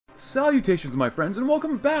Salutations, my friends, and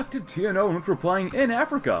welcome back to TNO, in which we're playing in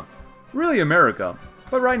Africa. Really America,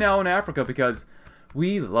 but right now in Africa because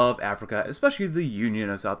we love Africa, especially the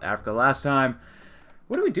Union of South Africa. Last time,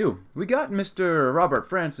 what did we do? We got Mr. Robert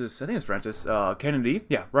Francis, I think it's Francis, Kennedy.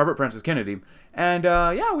 Yeah, Robert Francis Kennedy. And,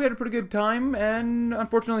 yeah, we had a pretty good time, and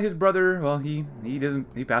unfortunately his brother, well, he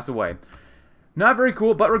passed away. Not very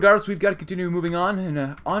cool, but regardless, we've got to continue moving on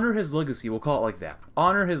and honor his legacy. We'll call it like that.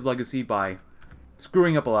 Honor his legacy by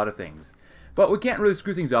screwing up a lot of things. But we can't really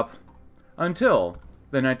screw things up until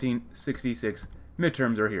the 1966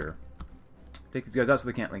 midterms are here. Take these guys out so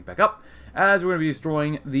they can't link back up, as we're going to be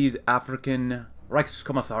destroying these African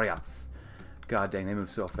Reichskommissariats. God dang, they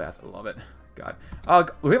move so fast. I love it. God.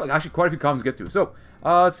 We have actually quite a few comments to get through. So,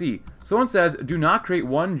 let's see. Someone says, do not create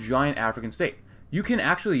one giant African state. You can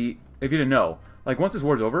actually, if you didn't know, like once this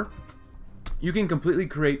war's over, you can completely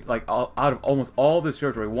create, like, out of almost all this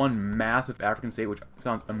territory, one massive African state, which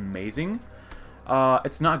sounds amazing.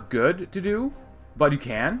 It's not good to do, but you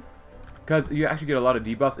can, because you actually get a lot of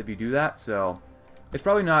debuffs if you do that, so it's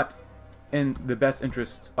probably not in the best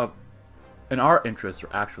interests of, in our interests,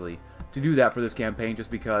 actually, to do that for this campaign,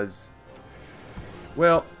 just because,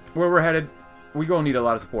 well, where we're headed, we're going to need a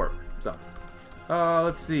lot of support, so,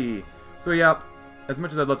 let's see. So, yeah, as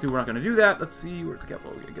much as I'd love to, we're not going to do that. Let's see, where's the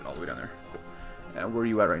capital? We gotta get all the way down there. Cool. Where are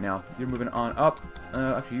you at right now? You're moving on up.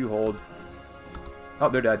 Actually, you hold. Oh,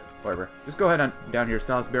 they're dead. Whatever. Just go ahead on down here,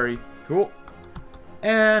 Salisbury. Cool.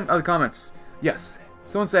 And other comments. Yes.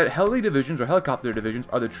 Someone said heli divisions or helicopter divisions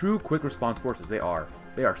are the true quick response forces. They are.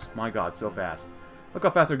 They are, my god, so fast. Look how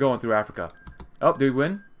fast they're going through Africa. Oh, did we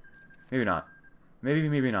win? Maybe not. Maybe,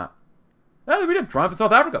 maybe not. Oh, we did. Triumph in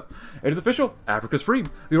South Africa. It is official. Africa's free.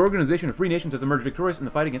 The Organization of Free Nations has emerged victorious in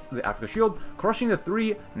the fight against the Africa Shield, crushing the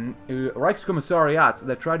three Reichskommissariats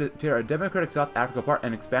that tried to tear a democratic South Africa apart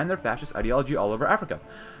and expand their fascist ideology all over Africa.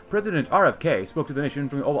 President RFK spoke to the nation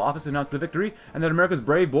from the Oval Office to announce the victory, and that America's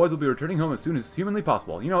brave boys will be returning home as soon as humanly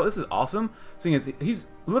possible. You know, this is awesome, seeing as he's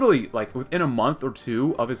literally, like, within a month or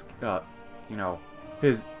two of his, you know,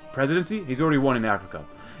 his presidency, he's already won in Africa.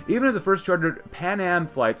 Even as the first chartered Pan Am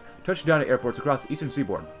flights touched down at airports across the eastern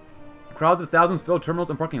seaboard. Crowds of thousands filled terminals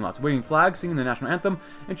and parking lots, waving flags, singing the national anthem,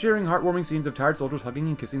 and sharing heartwarming scenes of tired soldiers hugging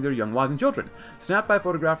and kissing their young wives and children, snapped by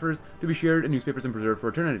photographers to be shared in newspapers and preserved for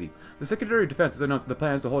eternity. The Secretary of Defense has announced the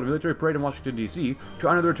plans to hold a military parade in Washington, D.C. to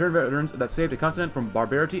honor the returned veterans that saved a continent from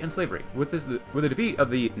barbarity and slavery. With the defeat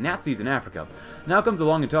of the Nazis in Africa, now comes the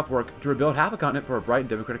long and tough work to rebuild half a continent for a bright and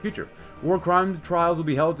democratic future. War crime trials will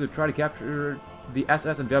be held to try to capture the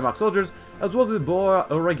SS and Wehrmacht soldiers, as well as the Boer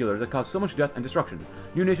irregulars that caused so much death and destruction.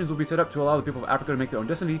 New nations will be set up to allow the people of Africa to make their own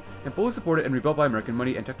destiny, and fully supported and rebuilt by American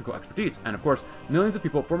money and technical expertise. And of course, millions of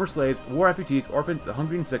people, former slaves, war amputees, orphans, the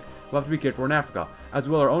hungry and sick, will have to be cared for in Africa, as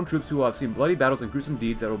well as our own troops who have seen bloody battles and gruesome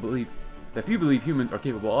deeds that few believe humans are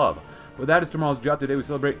capable of. But that is tomorrow's job. Today we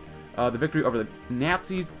celebrate the victory over the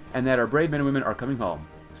Nazis, and that our brave men and women are coming home.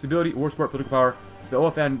 Stability, war support, political power. The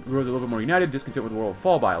OFN grows a little bit more united. Discontent with the world will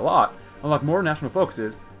fall by a lot. Unlock more national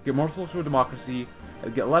focuses, get more social democracy,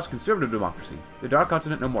 and get less conservative democracy. The Dark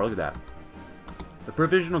Continent no more, look at that. The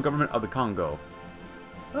Provisional Government of the Congo.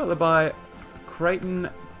 Oh, led by Crichton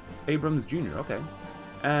Abrams Jr., okay.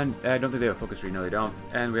 And I don't think they have a focus tree, no they don't.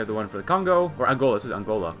 And we have the one for the Congo, or Angola, this is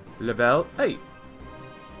Angola. Level, hey!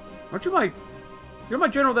 Aren't you you're my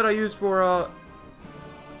general that I use for,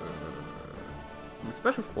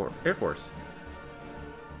 Special Air Force.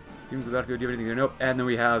 Teams without to do anything there, nope. And then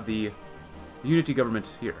we have the Unity government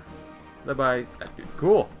here, led by that dude.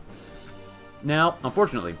 Cool. Now,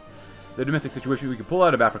 unfortunately, the domestic situation, we can pull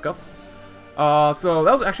out of Africa. So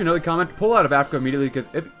that was actually another comment. Pull out of Africa immediately,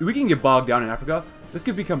 because if we can get bogged down in Africa, this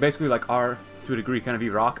could become basically like our, to a degree, kind of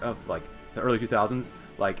Iraq of like the early 2000s.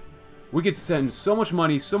 Like, we could send so much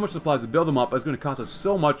money, so much supplies to build them up. It's going to cost us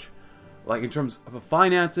so much, like in terms of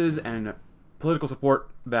finances and political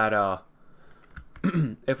support, that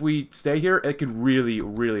if we stay here, it could really,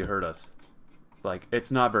 really hurt us. Like, it's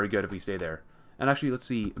not very good if we stay there. And actually, let's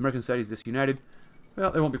see, American society is disunited.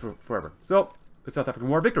 Well, it won't be for forever. So, the South African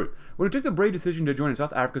War victory. When we took the brave decision to join in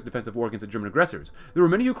South Africa's defensive war against the German aggressors, there were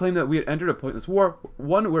many who claimed that we had entered a pointless war,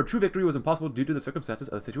 one where true victory was impossible due to the circumstances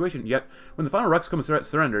of the situation. Yet, when the final Reichskommissariat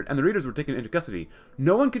surrendered and the raiders were taken into custody,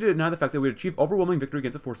 no one could deny the fact that we had achieved overwhelming victory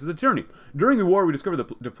against the forces of tyranny. During the war, we discovered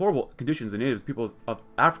the deplorable conditions the native peoples of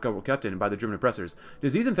Africa were kept in by the German oppressors.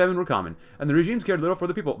 Disease and famine were common, and the regimes cared little for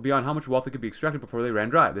the people beyond how much wealth they could be extracted before they ran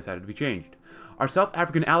dry. This had to be changed. Our South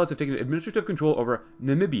African allies have taken administrative control over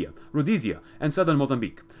Namibia, Rhodesia, and southern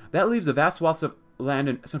Mozambique. That leaves the vast swaths of land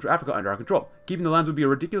in Central Africa under our control. Keeping the lands would be a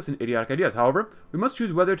ridiculous and idiotic idea. However, we must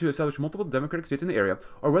choose whether to establish multiple democratic states in the area,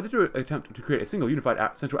 or whether to attempt to create a single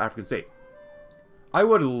unified Central African state. I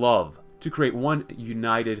would love to create one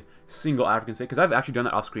united single African state, because I've actually done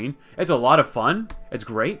that off screen. It's a lot of fun. It's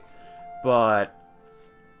great. But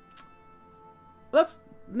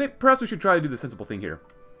perhaps we should try to do the sensible thing here.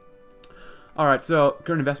 Alright, so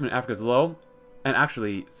current investment in Africa is low. And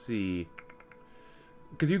actually, see,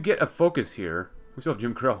 because you get a focus here. We still have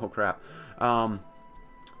Jim Crow, oh crap.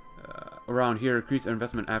 Around here, increase our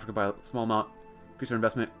investment in Africa by a small amount. Increase our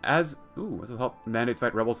investment as, this will help mandates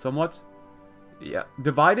fight rebels somewhat. Yeah,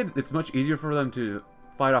 divided, it's much easier for them to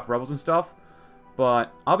fight off rebels and stuff.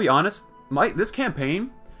 But I'll be honest, this campaign,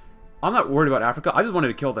 I'm not worried about Africa. I just wanted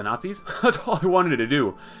to kill the Nazis. That's all I wanted to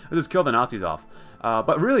do. I just kill the Nazis off.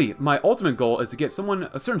 But really, my ultimate goal is to get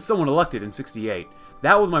a certain someone elected in 68.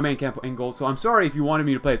 That was my main campaign goal. So I'm sorry if you wanted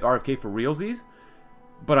me to play as RFK for realsies,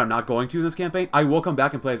 but I'm not going to in this campaign. I will come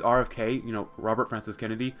back and play as RFK, you know, Robert Francis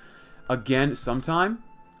Kennedy, again sometime.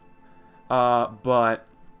 But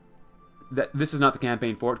this is not the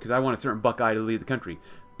campaign for it, because I want a certain Buckeye to lead the country.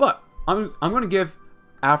 But I'm going to give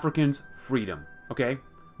Africans freedom, okay?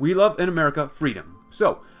 We love, in America, freedom.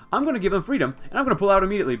 So, I'm going to give them freedom, and I'm going to pull out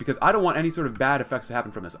immediately, because I don't want any sort of bad effects to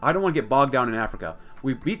happen from this. I don't want to get bogged down in Africa.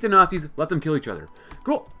 We beat the Nazis, let them kill each other.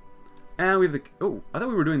 Cool. And we have the... Oh, I thought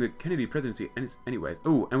we were doing the Kennedy presidency anyways.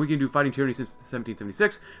 Oh, and we can do fighting tyranny since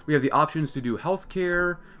 1776. We have the options to do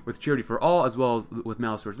healthcare with charity for all, as well as with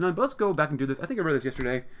malice towards none. But let's go back and do this. I think I read this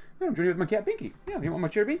yesterday. I'm joining with my cat Binky. Yeah, you want my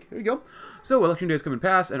chair, Bink? There you go. So, election day is coming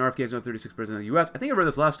past, and RFK is now 36th president of the U.S. I think I read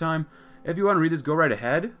this last time. If you want to read this, go right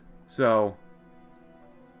ahead. So,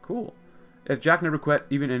 cool. If Jack never quit,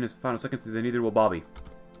 even in his final seconds, then neither will Bobby.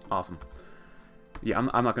 Awesome. Yeah,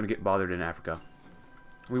 I'm not going to get bothered in Africa.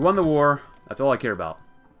 We won the war. That's all I care about.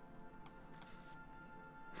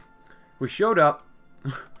 We showed up.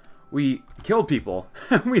 We killed people.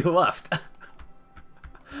 And we left.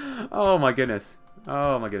 Oh my goodness.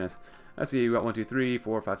 Oh my goodness. Let's see, we got 1, 2, 3,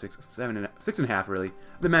 4, 5, 6, 7, and 6.5, really.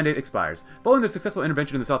 The mandate expires. Following their successful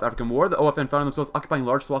intervention in the South African War, the OFN found themselves occupying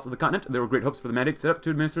large swaths of the continent. There were great hopes for the mandate set up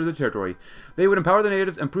to administer the territory. They would empower the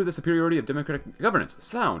natives and prove the superiority of democratic governance.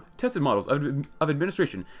 Sound, tested models of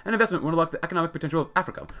administration and investment would unlock the economic potential of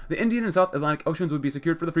Africa. The Indian and South Atlantic Oceans would be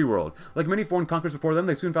secured for the free world. Like many foreign conquerors before them,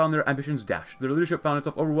 they soon found their ambitions dashed. Their leadership found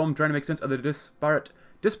itself overwhelmed trying to make sense of the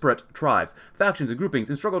disparate tribes, factions, and groupings,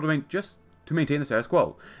 and struggled to maintain the status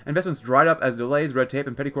quo. Investments dried up as delays, red tape,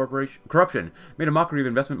 and petty corruption made a mockery of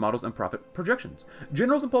investment models and profit projections.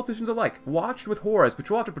 Generals and politicians alike watched with horror as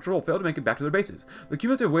patrol after patrol failed to make it back to their bases. The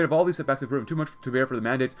cumulative weight of all these setbacks had proven too much to bear for the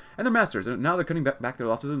mandates and their masters, and now they're cutting back their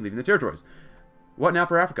losses and leaving the territories. What now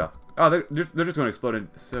for Africa? Oh, they're just going to explode in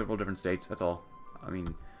several different states, that's all. I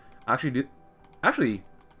mean, actually,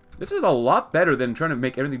 this is a lot better than trying to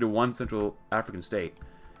make everything to one Central African state.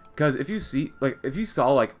 Because if you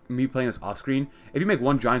saw, like, me playing this off-screen, if you make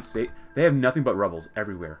one giant state, they have nothing but rebels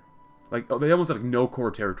everywhere. Like, they almost have, like, no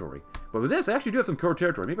core territory. But with this, I actually do have some core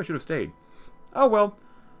territory. Maybe I should have stayed. Oh, well.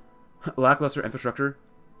 Lackluster infrastructure.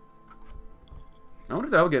 I wonder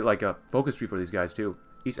if I'll get, like, a focus tree for these guys, too.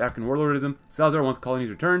 East African warlordism. Salazar wants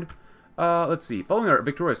colonies returned. Let's see. Following our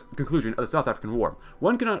victorious conclusion of the South African War,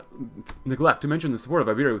 one cannot neglect to mention the support of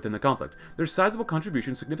Iberia within the conflict. Their sizable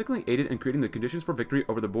contribution significantly aided in creating the conditions for victory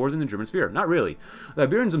over the Boers in the German sphere. Not really. The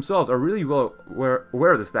Iberians themselves are really well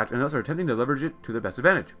aware of this fact and thus are attempting to leverage it to their best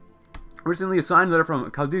advantage. Recently, a signed letter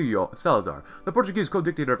from Caudillo Salazar, the Portuguese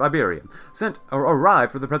co-dictator of Iberia,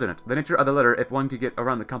 arrived for the president. The nature of the letter, if one could get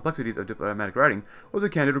around the complexities of diplomatic writing, was a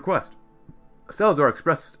candid request. Salazar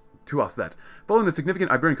expressed to us that, following the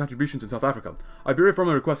significant Iberian contributions in South Africa, Iberia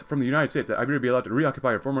formally requests from the United States that Iberia be allowed to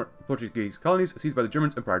reoccupy her former Portuguese colonies seized by the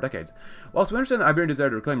Germans in prior decades. Whilst we understand the Iberian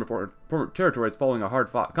desire to reclaim her former territories following a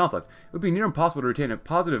hard-fought conflict, it would be near impossible to retain a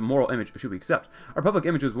positive moral image should we accept. Our public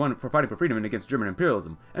image was one for fighting for freedom and against German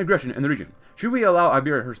imperialism and aggression in the region. Should we allow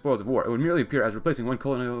Iberia her spoils of war, it would merely appear as replacing one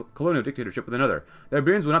colonial dictatorship with another. The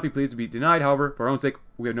Iberians will not be pleased to be denied, however, for our own sake,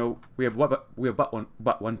 we have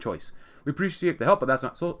but one choice. We appreciate the help, but that's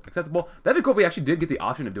not so acceptable. That'd be cool if we actually did get the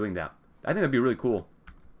option of doing that. I think that'd be really cool.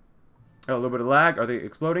 Oh, a little bit of lag. Are they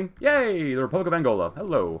exploding? Yay! The Republic of Angola.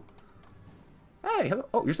 Hello. Hey, hello.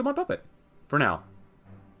 Oh, you're still my puppet. For now.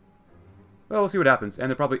 Well, we'll see what happens. And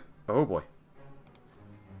they're probably... Oh, boy.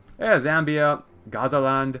 Yeah, Zambia.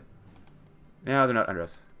 Gazaland. Yeah, they're not under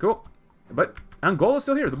us. Cool. But Angola's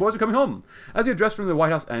still here. The boys are coming home. As he addressed from the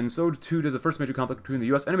White House, and so too does the first major conflict between the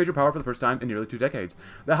U.S. and a major power for the first time in nearly 2 decades.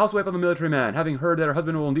 The housewife of a military man, having heard that her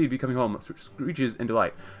husband will indeed be coming home, screeches in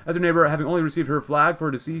delight. As her neighbor, having only received her flag for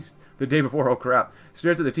her deceased the day before, oh crap,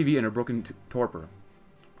 stares at the TV in a broken torpor.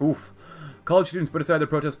 Oof. College students put aside their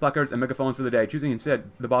protest placards and megaphones for the day, choosing instead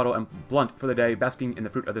the bottle and blunt for the day, basking in the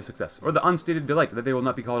fruit of their success, or the unstated delight that they will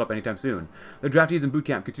not be called up anytime soon. The draftees in boot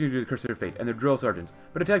camp continue to curse their fate, and their drill sergeants,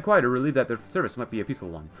 but a tad quieter, relieved that their service might be a peaceful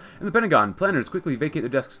one. In the Pentagon, planners quickly vacate their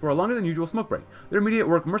desks for a longer than usual smoke break. Their immediate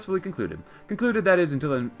work mercifully concluded. Concluded, that is, until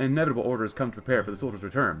the inevitable orders come to prepare for the soldiers'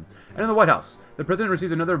 return. And in the White House, the President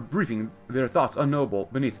receives another briefing, their thoughts unknowable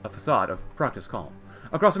beneath a facade of practiced calm.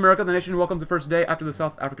 Across America, the nation welcomes the first day after the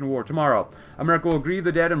South African War. Tomorrow, America will grieve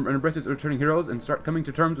the dead and embrace its returning heroes and start coming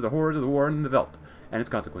to terms with the horrors of the war in the veldt and its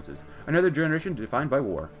consequences. Another generation defined by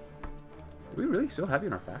war. Do we really still have you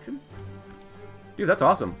in our faction? Dude, that's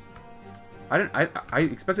awesome. I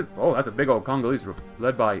expected... Oh, that's a big old Congolese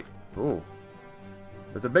led by... Oh.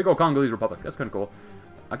 That's a big old Congolese republic. That's kind of cool.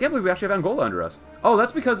 I can't believe we actually have Angola under us. Oh,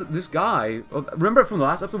 that's because this guy... Remember from the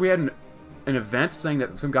last episode we had an event saying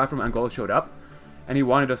that some guy from Angola showed up? And he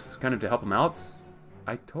wanted us kind of to help him out.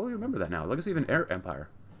 I totally remember that now. Legacy of an Air Empire.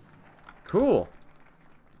 Cool.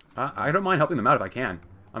 I don't mind helping them out if I can.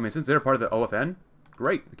 I mean, since they're part of the OFN,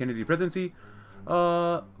 great. The Kennedy presidency.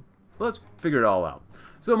 Let's figure it all out.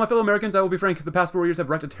 So, my fellow Americans, I will be frank, the past 4 years have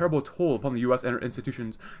wreaked a terrible toll upon the U.S. and our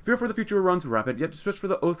institutions. Fear for the future runs rampant, yet distrust for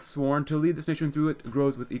the oath sworn to lead this nation through it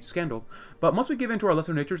grows with each scandal. But must we give in to our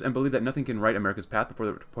lesser natures and believe that nothing can right America's path before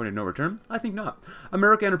the point of no return? I think not.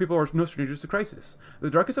 America and her people are no strangers to crisis.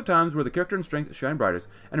 The darkest of times where the character and strength shine brightest,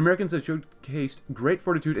 and Americans have showcased great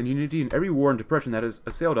fortitude and unity in every war and depression that has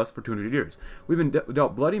assailed us for 200 years. We've been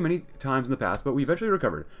dealt bloody many times in the past, but we eventually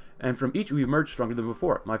recovered. And from each we emerged stronger than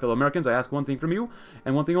before. My fellow Americans, I ask one thing from you,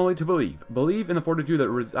 and one thing only: to believe. Believe in the fortitude that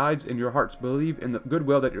resides in your hearts. Believe in the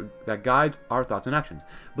goodwill that guides our thoughts and actions.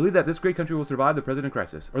 Believe that this great country will survive the present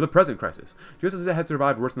crisis, just as it has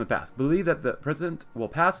survived worse in the past. Believe that the present will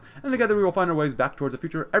pass, and together we will find our ways back towards a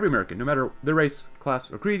future every American, no matter their race,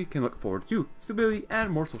 class, or creed, can look forward to: stability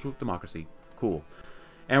and more social democracy. Cool.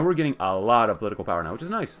 And we're getting a lot of political power now, which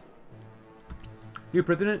is nice. New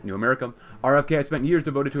president, new America. RFK had spent years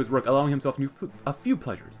devoted to his work, allowing himself a few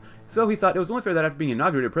pleasures. So he thought it was only fair that after being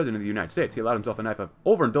inaugurated president of the United States, he allowed himself a knife of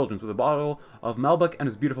overindulgence with a bottle of Malbec and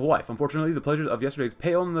his beautiful wife. Unfortunately, the pleasures of yesterday's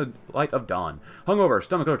pale in the light of dawn. Hungover,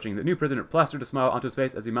 stomach lurching, the new president plastered a smile onto his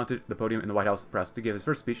face as he mounted the podium in the White House press to give his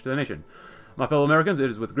first speech to the nation. My fellow Americans, it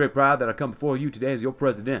is with great pride that I come before you today as your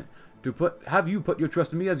president. Have you put your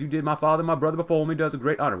trust in me as you did my father and my brother before me does a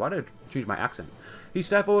great honor. Why did I change my accent? He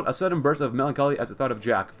stifled a sudden burst of melancholy as the thought of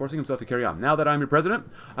Jack, forcing himself to carry on. Now that I am your president,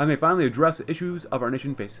 I may finally address the issues of our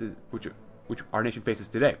nation faces, which our nation faces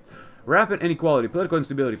today. Rampant inequality, political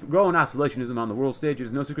instability, growing isolationism on the world stage. It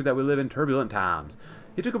is no secret that we live in turbulent times.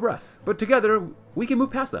 He took a breath. But together, we can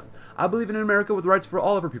move past them. I believe in an America with rights for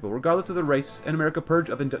all of her people, regardless of their race, an America purged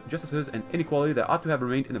of injustices and inequality that ought to have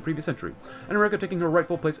remained in the previous century, an America taking her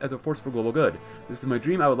rightful place as a force for global good. This is my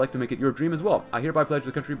dream. I would like to make it your dream as well. I hereby pledge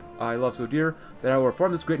the country I love so dear that I will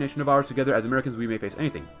reform this great nation of ours. Together as Americans we may face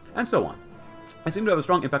anything. And so on. I seem to have a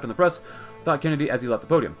strong impact on the press, thought Kennedy as he left the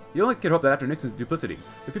podium. You only could hope that after Nixon's duplicity,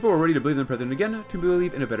 the people were ready to believe in the president again, to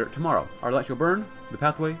believe in a better tomorrow. Our light shall burn, the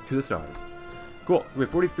pathway to the stars. Cool. We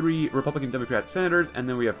have 43 Republican Democrat senators, and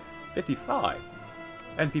then we have 55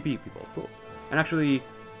 NPP people. Cool. And actually,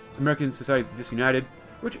 American society is disunited,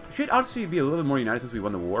 which should honestly be a little bit more united since we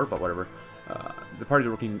won the war, but whatever. The parties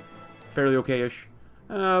are working fairly okay-ish.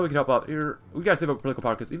 We can help out here. We gotta save up political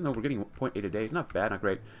power because even though we're getting 0.8 a day, it's not bad, not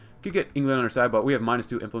great. Could get England on our side, but we have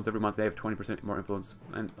 -2 influence every month. They have 20% more influence.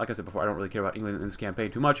 And like I said before, I don't really care about England in this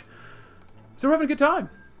campaign too much. So we're having a good time.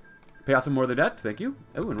 Pay out some more of the debt, thank you.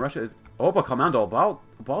 Oh, and Russia is Oberkommando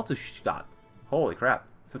Baltestadt. Holy crap.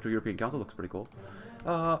 Central European Council looks pretty cool.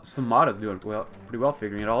 Samada's doing pretty well,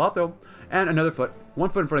 figuring it all out though. And one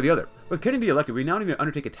foot in front of the other. With Kennedy elected, we now need to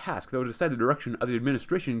undertake a task that will decide the direction of the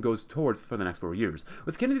administration goes towards for the next 4 years.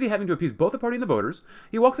 With Kennedy having to appease both the party and the voters,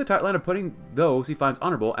 he walks the tight line of putting those he finds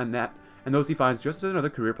honorable and those he finds just as another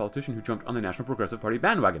career politician who jumped on the National Progressive Party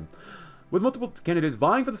bandwagon. With multiple candidates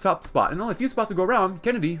vying for the top spot and only a few spots to go around,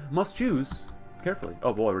 Kennedy must choose carefully.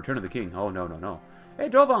 Oh boy, Return of the King. Oh no, no, no. Hey,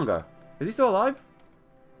 Dovanga. Is he still alive?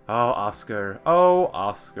 Oh, Oscar. Oh,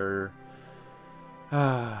 Oscar.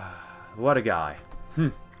 What a guy.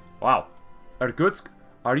 Wow. Irkutsk,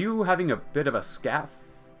 are you having a bit of a scaff?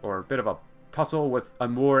 Or a bit of a tussle with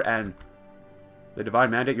Amur and the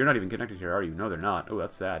Divine Mandate? You're not even connected here, are you? No, they're not. Oh,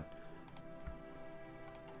 that's sad.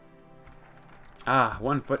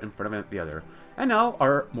 One foot in front of the other. And now,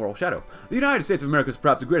 our moral shadow. The United States of America is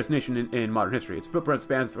perhaps the greatest nation in modern history. Its footprint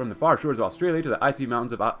spans from the far shores of Australia to the icy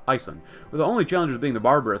mountains of Iceland. With the only challengers being the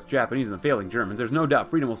barbarous Japanese and the failing Germans, there's no doubt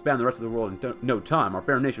freedom will span the rest of the world in no time. Our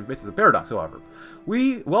fair nation faces a paradox, however.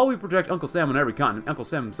 While we protect Uncle Sam on every continent, Uncle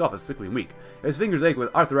Sam himself is sickly and weak. His fingers ache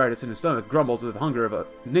with arthritis and his stomach grumbles with the hunger of a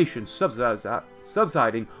nation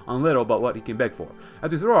subsiding on little but what he can beg for.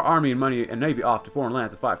 As we throw our army and money and navy off to foreign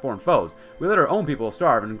lands to fight foreign foes, we let our own people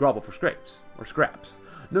starve and grovel for scraps.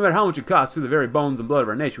 No matter how much it costs to the very bones and blood of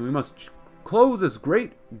our nation, we must close this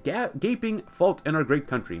great gaping fault in our great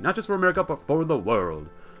country, not just for America, but for the world.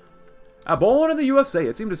 Born in the USA,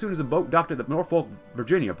 it seemed as soon as the boat docked at the Norfolk,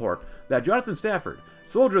 Virginia port, that Jonathan Stafford,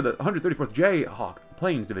 soldier of the 134th Jayhawk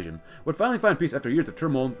Plains Division, would finally find peace after years of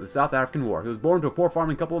turmoil in the South African War. He was born to a poor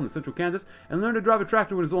farming couple in central Kansas and learned to drive a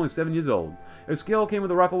tractor when he was only 7 years old. His skill came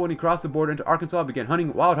with a rifle when he crossed the border into Arkansas and began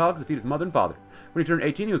hunting wild hogs to feed his mother and father. When he turned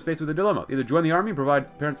 18, he was faced with a dilemma: either join the army and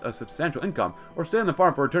provide parents a substantial income, or stay on the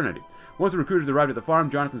farm for eternity. Once the recruiters arrived at the farm,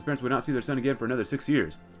 Jonathan's parents would not see their son again for another 6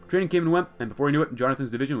 years. Training came and went, and before he knew it, Jonathan's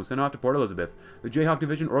division was sent off to Port Elizabeth. The Jayhawk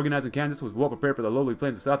Division, organized in Kansas, was well prepared for the lowly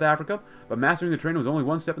plains of South Africa, but mastering the terrain was only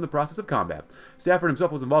one step in the process of combat. Stafford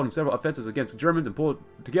himself was involved in several offenses against Germans and pulled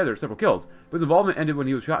together several kills, but his involvement ended when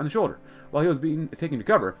he was shot in the shoulder. While he was being taken to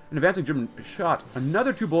cover, an advancing German shot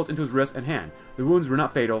another 2 bullets into his wrist and hand. The wounds were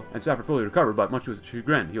not fatal, and Stafford fully recovered, but much to his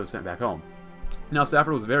chagrin, he was sent back home. Now,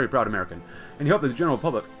 Stafford was a very proud American, and he hoped that the general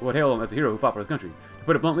public would hail him as a hero who fought for his country. To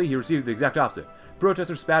put it bluntly, he received the exact opposite.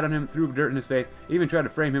 Protesters spat on him, threw dirt in his face, even tried to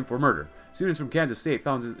frame him for murder. Students from Kansas State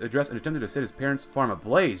found his address and attempted to set his parents' farm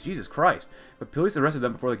ablaze. Jesus Christ! But police arrested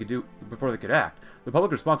them before they could act. The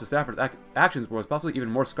public response to Stafford's actions was possibly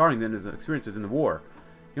even more scarring than his experiences in the war.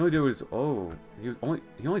 He only did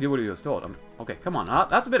what he was told. Okay, come on.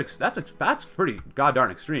 That's pretty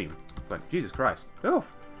goddamn extreme. But Jesus Christ. Oof.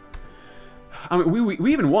 I mean,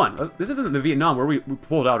 we even won. This isn't the Vietnam where we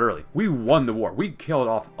pulled out early. We won the war. We killed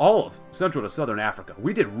off all of Central to Southern Africa.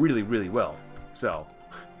 We did really, really well. So,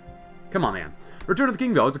 come on, man. Return of the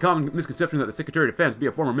King, though. It's a common misconception that the Secretary of Defense be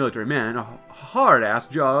a former military man, a hard-ass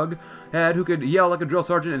jughead who could yell like a drill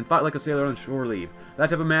sergeant and fight like a sailor on shore leave. That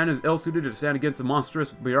type of man is ill-suited to stand against the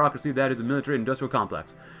monstrous bureaucracy that is a military-industrial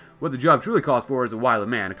complex. What the job truly calls for is a wily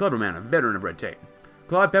man, a clever man, a veteran of red tape.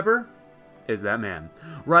 Claude Pepper is that man.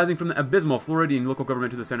 Rising from the abysmal Floridian local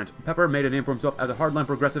government to the Senate, Pepper made a name for himself as a hardline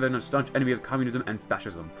progressive and a staunch enemy of communism and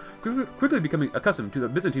fascism, quickly becoming accustomed to the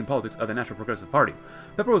Byzantine politics of the National Progressive Party.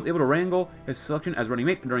 Pepper was able to wrangle his selection as running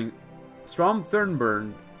mate during Strom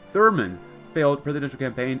Thurmond's failed presidential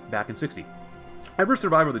campaign back in '60. Ever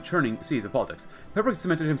survivor of the churning seas of politics, Pepper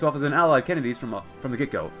cemented himself as an ally of Kennedy's from the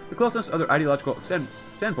get-go. The closeness of their ideological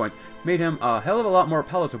standpoints made him a hell of a lot more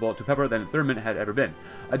palatable to Pepper than Thurmond had ever been.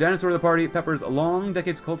 A dinosaur of the party, Pepper's long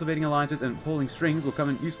decades cultivating alliances and pulling strings will come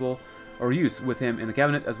in use with him in the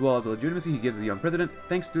cabinet, as well as the legitimacy he gives the young president,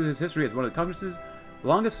 thanks to his history as one of the Congress's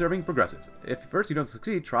longest-serving progressives. If first you don't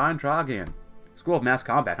succeed, try and try again. School of Mass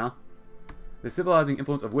Combat, huh? The civilizing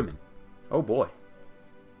influence of women. Oh boy.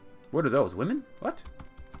 What are those? Women? What?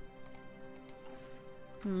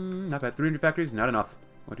 Not bad. 300 factories? Not enough.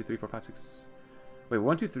 1, 2, 3, 4, 5, 6. Wait,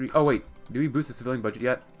 1, 2, 3. Oh, wait. Do we boost the civilian budget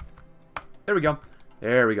yet? There we go.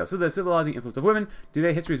 There we go. So the civilizing influence of women.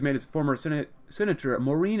 Today, history has made his former Senator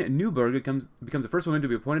Maureen Neuberger becomes the first woman to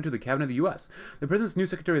be appointed to the cabinet of the U.S. The president's new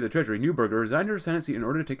Secretary of the Treasury, Neuberger, resigned her Senate seat in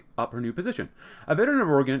order to take up her new position. A veteran of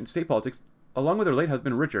Oregon state politics, along with her late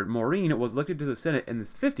husband, Richard, Maureen was elected to the Senate in the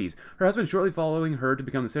 50s, her husband shortly following her to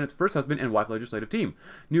become the Senate's first husband and wife legislative team.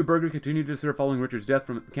 Neuberger continued to serve following Richard's death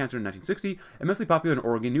from cancer in 1960. Immensely popular in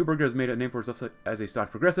Oregon, Neuberger has made a name for herself as a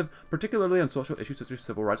staunch progressive, particularly on social issues such as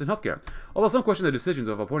civil rights and healthcare. Although some question the decisions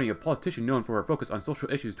of appointing a politician known for her focus on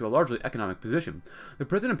social issues to a largely economic position, the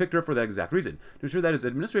president picked her for that exact reason, to ensure that his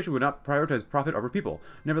administration would not prioritize profit over people.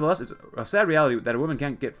 Nevertheless, it's a sad reality that a woman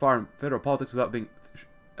can't get far in federal politics without being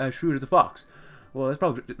as shrewd as a fox. Well, that's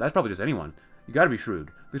probably just anyone. You gotta be shrewd.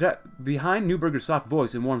 Behind Neuberger's soft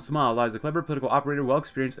voice and warm smile lies a clever political operator, well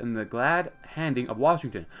experienced in the glad handing of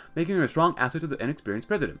Washington, making her a strong asset to the inexperienced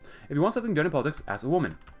president. If you want something done in politics, ask a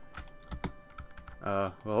woman.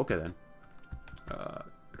 Well, okay then.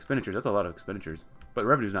 Expenditures, that's a lot of expenditures. But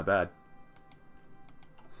revenue's not bad.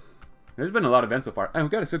 There's been a lot of events so far, and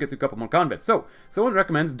we've got to still get through a couple more convents. So, someone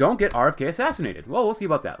recommends don't get RFK assassinated. Well, we'll see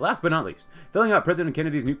about that. Last but not least, filling out President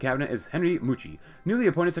Kennedy's new cabinet is Henry Mucci, newly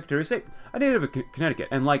appointed Secretary of State, a native of Connecticut,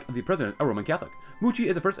 and like the president, a Roman Catholic. Mucci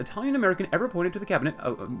is the first Italian-American ever appointed to the cabinet,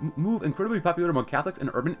 a move incredibly popular among Catholics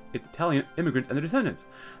and urban Italian immigrants and their descendants.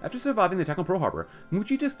 After surviving the attack on Pearl Harbor,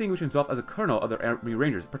 Mucci distinguished himself as a colonel of the Army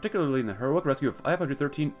Rangers, particularly in the heroic rescue of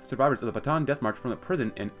 513 survivors of the Bataan Death March from the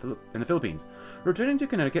prison in the Philippines. Returning to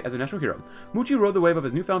Connecticut as a national hero, Mucci rode the wave of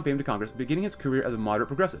his newfound fame to Congress, beginning his career as a moderate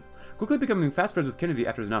progressive, quickly becoming fast friends with Kennedy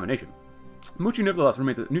after his nomination. Mucci nevertheless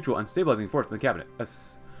remains a neutral and stabilizing force in the cabinet,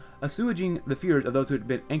 assuaging the fears of those who had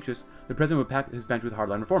been anxious the president would pack his bench with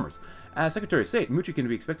hardline reformers. As Secretary of State, Mucci can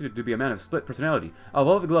be expected to be a man of split personality, a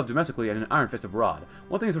velvet-glove domestically and an iron fist abroad.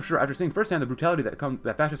 One thing is for sure, after seeing firsthand the brutality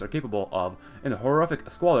that fascists are capable of in the horrific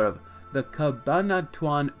squalor of the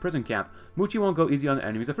Cabanatuan prison camp, Mucci won't go easy on the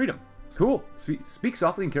enemies of freedom. Cool. Speak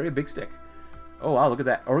softly and carry a big stick. Oh wow, look at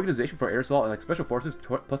that. Organization for air assault and like special forces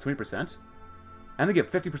plus 20%. And they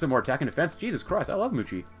get 50% more attack and defense. Jesus Christ, I love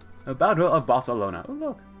Mucci. A Battle of Barcelona. Oh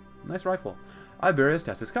look, nice rifle. Iberia's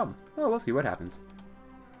test has come. Oh, we'll see what happens.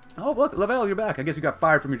 Oh look, Lavelle, you're back. I guess you got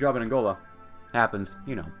fired from your job in Angola. Happens,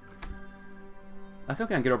 you know. I still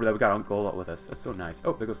can't get over that we got Angola with us. That's so nice.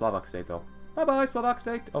 Oh, there goes Slovak State though. Bye-bye, Slovak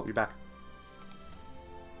State. Oh, you're back.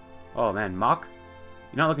 Oh man, Mock.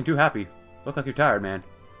 You're not looking too happy. Look like you're tired, man.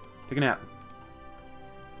 Take a nap.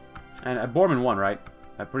 And Borman won, right?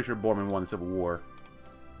 I'm pretty sure Borman won the Civil War.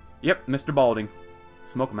 Yep, Mr. Balding.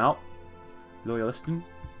 Smoke him out. Loyalistin.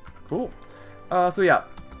 Cool. So yeah.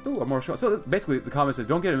 Ooh, a more short. So basically, the comment says,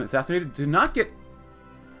 don't get him assassinated. Do not get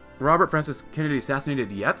Robert Francis Kennedy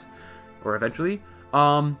assassinated yet, or eventually.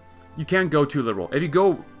 You can't go too liberal. If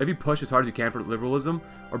you push as hard as you can for liberalism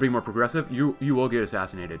or being more progressive, you will get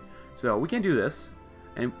assassinated. So we can't do this,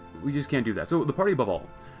 and we just can't do that. So the party above all.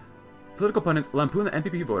 Political pundits lampoon the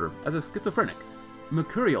NPP voter as a schizophrenic,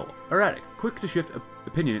 mercurial, erratic, quick to shift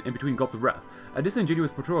opinion in between gulps of breath. A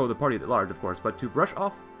disingenuous portrayal of the party at large, of course, but to brush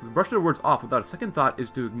their words off without a second thought is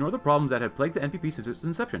to ignore the problems that have plagued the NPP since its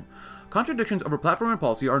inception. Contradictions over platform and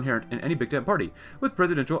policy are inherent in any big tent party, with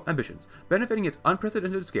presidential ambitions. Benefiting its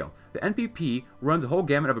unprecedented scale, the NPP runs a whole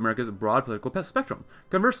gamut of America's broad political spectrum.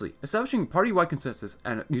 Conversely, establishing party-wide consensus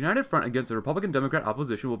and a united front against the Republican-Democrat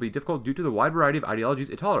opposition will be difficult due to the wide variety of ideologies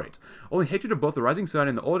it tolerates. Only hatred of both the rising sun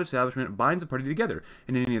and the old establishment binds the party together.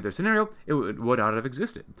 In any other scenario, it would not have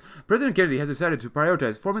existed. President Kennedy has decided to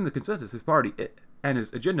prioritize forming the consensus his party and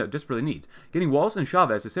his agenda desperately needs. Getting Wallace and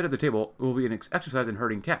Chavez to sit at the table will be an exercise in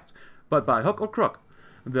herding cats. But by hook or crook,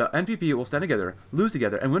 the NPP will stand together, lose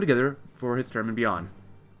together, and win together for his term and beyond.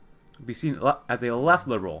 Be seen as a less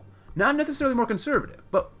liberal. Not necessarily more conservative,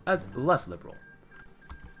 but as less liberal.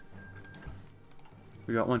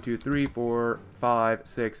 We got 1, 2, 3, 4, 5,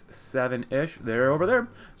 6, 7-ish. They're over there.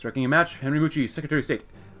 Striking a match. Henry Mucci, Secretary of State.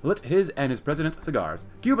 Lit his and his president's cigars.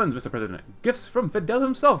 Cubans, Mr. President. Gifts from Fidel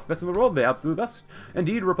himself. Best in the world, the absolute best.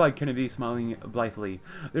 Indeed, replied Kennedy, smiling blithely.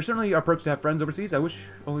 There certainly are perks to have friends overseas. I wish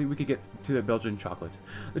only we could get to the Belgian chocolate.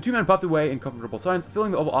 The two men puffed away in comfortable silence,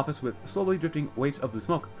 filling the Oval Office with slowly drifting waves of blue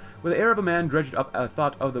smoke. With the air of a man dredged up a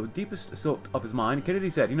thought of the deepest silt of his mind, Kennedy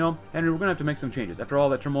said, you know, Henry, we're going to have to make some changes. After all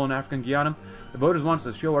that turmoil in African Guyana, the voters want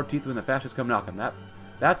us to show our teeth when the fascists come knocking.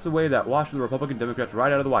 That's the way that washed the Republican Democrats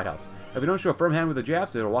right out of the White House. If we don't show a firm hand with the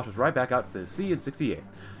Japs, it'll wash us right back out to the sea in 68.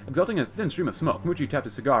 Exulting in a thin stream of smoke, Mucci tapped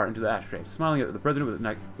his cigar into the ashtray. Smiling at the president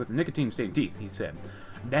with nicotine-stained teeth, he said,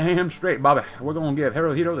 damn straight, Bobby. We're going to give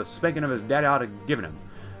Hirohito the spanking of his daddy ought to giving him.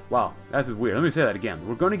 Wow, that's weird. Let me say that again.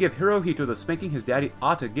 We're going to give Hirohito the spanking his daddy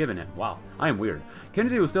ought to giving him. Wow, I am weird.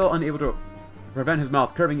 Kennedy was still unable to prevent his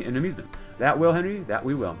mouth curving in amusement. That will, Henry, that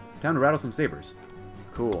we will. Time to rattle some sabers.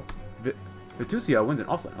 Cool. Vitusia wins in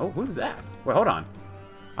Austin. Oh, who's that? Wait, hold on.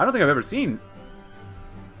 I don't think I've ever seen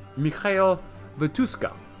Mikhail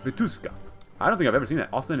Vituska. I don't think I've ever seen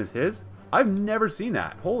that. Austin is his? I've never seen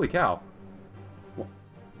that. Holy cow. Well,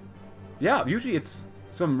 yeah, usually it's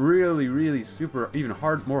some really, really super, even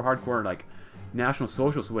more hardcore, like, National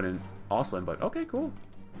Socialists win in Austin, but okay, cool.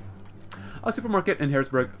 A supermarket in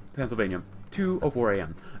Harrisburg, Pennsylvania. 2:04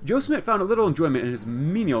 a.m. Joe Smith found a little enjoyment in his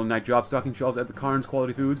menial night job stocking shelves at the Carnes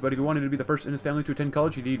Quality Foods, but if he wanted to be the first in his family to attend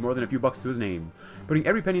college, he'd need more than a few bucks to his name. Putting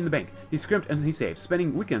every penny in the bank, he scrimped and he saved,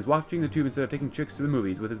 spending weekends watching the tube instead of taking chicks to the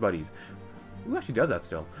movies with his buddies. Who actually does that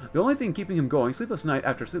still? The only thing keeping him going, sleepless night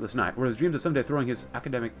after sleepless night, were his dreams of someday throwing his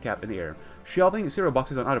academic cap in the air, shelving cereal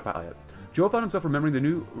boxes on autopilot. Joe found himself remembering the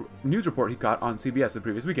new news report he caught on CBS the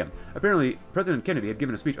previous weekend. Apparently, President Kennedy had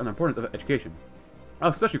given a speech on the importance of education,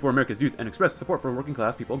 especially for America's youth, and expressed support for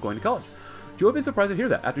working-class people going to college. Joe had been surprised to hear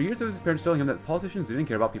that, after years of his parents telling him that politicians didn't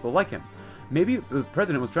care about people like him. Maybe the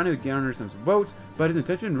president was trying to garner some votes, but his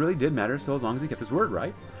intention really did matter, so as long as he kept his word,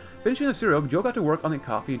 right? Finishing the cereal, Joe got to work on the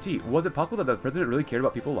coffee and tea. Was it possible that the president really cared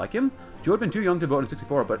about people like him? Joe had been too young to vote in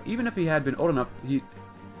 '64, but even if he had been old enough,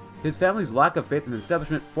 his family's lack of faith in the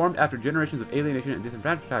establishment, formed after generations of alienation and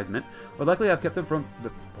disenfranchisement, would likely have kept him from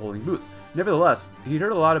the polling booth. Nevertheless, he'd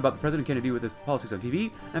heard a lot about President Kennedy with his policies on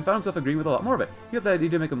TV, and found himself agreeing with a lot more of it. He hoped that he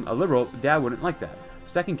did make him a liberal. Dad wouldn't like that.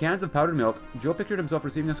 Stacking cans of powdered milk, Joe pictured himself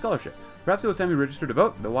receiving a scholarship. Perhaps it was time he registered to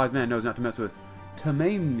vote. The wise man knows not to mess with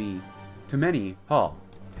Tammany Hall.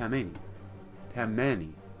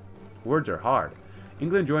 Tammany. Words are hard.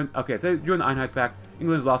 England joins... Okay, so join the Einheitspact.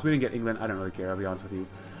 England's lost. We didn't get England. I don't really care, I'll be honest with you.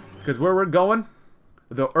 Because where we're going,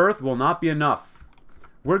 the Earth will not be enough.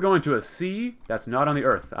 We're going to a sea that's not on the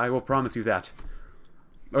Earth. I will promise you that.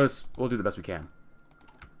 We'll do the best we can.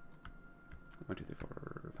 1, 2, 3,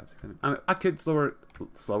 4, 5, 6, 7. I could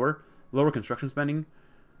lower construction spending,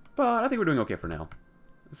 but I think we're doing okay for now.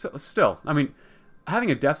 So, still, I mean, having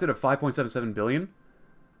a deficit of 5.77 billion.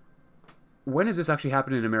 When has this actually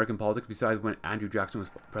happened in American politics besides when Andrew Jackson was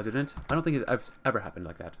president? I don't think it's ever happened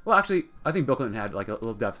like that. Well, actually, I think Bill Clinton had like a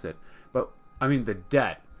little deficit, but I mean the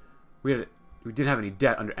debt. We didn't have any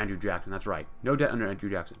debt under Andrew Jackson. That's right, no debt under Andrew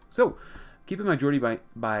Jackson. So, keeping majority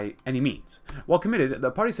by any means. While committed,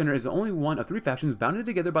 the party center is the only one of 3 factions bounded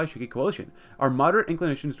together by a shaky coalition. Our moderate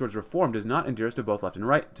inclinations towards reform does not endear us to both left and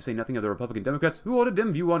right, to say nothing of the Republican Democrats, who hold a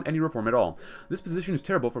dim view on any reform at all. This position is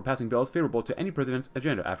terrible for passing bills favorable to any president's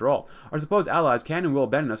agenda, after all. Our supposed allies can and will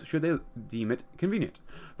abandon us should they deem it convenient.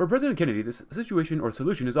 For President Kennedy, this situation or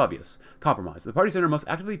solution is obvious. Compromise. The party center must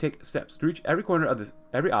actively take steps to reach every corner of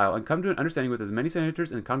every aisle and come to an understanding with as many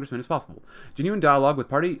senators and congressmen as possible. Genuine dialogue with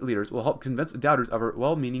party leaders will help convince doubters of our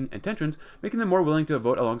well-meaning intentions, making them more willing to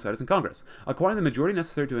vote alongside us in Congress. Acquiring the majority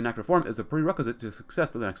necessary to enact reform is a prerequisite to success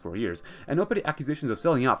for the next 4 years, and no petty accusations of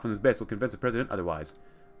selling out from this base will convince the president otherwise.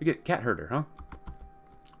 We get cat herder, huh?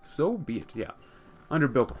 So be it, yeah. Under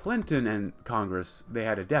Bill Clinton and Congress, they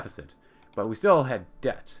had a deficit, but we still had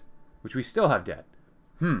debt, which we still have debt.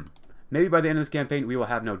 Maybe by the end of this campaign, we will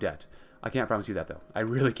have no debt. I can't promise you that, though. I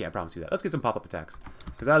really can't promise you that. Let's get some pop-up attacks.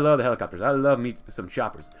 Because I love the helicopters. I love me some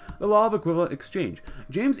choppers. The law of equivalent exchange.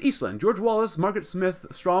 James Eastland, George Wallace, Margaret Smith,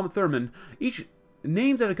 Strom Thurmond, each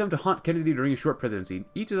names that had come to haunt Kennedy during his short presidency.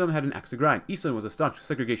 Each of them had an axe to grind. Eastland was a staunch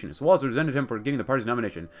segregationist. Wallace resented him for getting the party's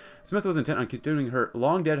nomination. Smith was intent on continuing her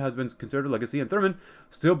long-dead husband's conservative legacy, and Thurmond,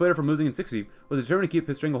 still bitter from losing in '60, was determined to keep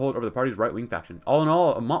his stranglehold over the party's right-wing faction. All in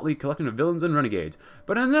all, a motley collection of villains and renegades,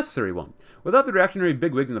 but an unnecessary one. Without the reactionary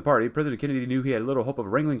bigwigs in the party, President Kennedy knew he had little hope of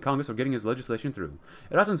wrangling Congress or getting his legislation through.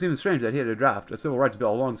 It often seemed strange that he had to draft a civil rights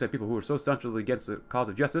bill alongside people who were so staunchly against the cause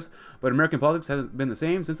of justice, but American politics has been the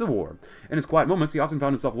same since the war. In his quiet moments, he often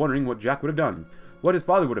found himself wondering what Jack would have done, what his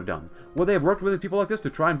father would have done. Would they have worked with people like this to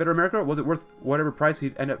try and better America, or was it worth whatever price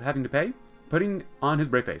he'd end up having to pay? Putting on his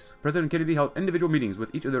brave face, President Kennedy held individual meetings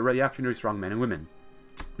with each of the reactionary strong men and women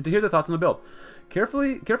to hear their thoughts on the bill. Careful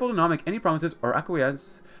to not make any promises or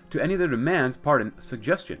acquiesce to any of their demands,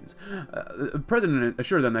 suggestions. The president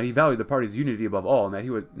assured them that he valued the party's unity above all, and that he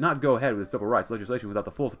would not go ahead with civil rights legislation without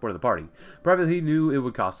the full support of the party. Privately, he knew it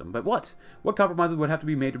would cost him. But what? What compromises would have to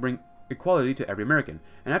be made to bring equality to every American?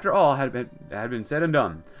 And after all had been said and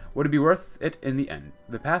done, would it be worth it in the end?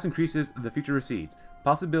 The past increases, the future recedes.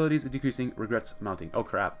 Possibilities decreasing, regrets mounting. Oh,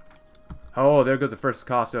 crap. Oh, there goes the first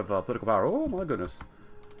cost of political power. Oh, my goodness.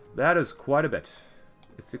 That is quite a bit.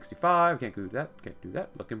 It's 65. Can't do that. Can't do that.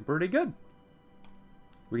 Looking pretty good.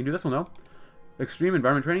 We can do this one, though. Extreme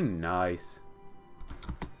environment training. Nice.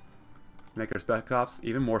 Make our spec ops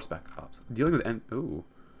even more spec ops. Dealing with... Ooh.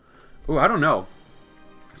 Ooh, I don't know.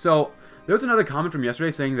 So, there was another comment from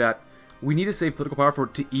yesterday saying that we need to save political power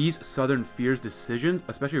to ease Southern fears decisions,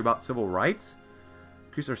 especially about civil rights.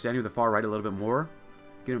 Increase our standing with the far right a little bit more.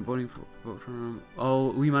 Get him voting for...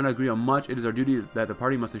 Oh, we might not agree on much. It is our duty that the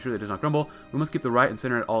party must ensure that it does not crumble. We must keep the right and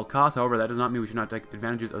center at all costs. However, that does not mean we should not take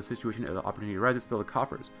advantages of the situation if the opportunity arises. Fill the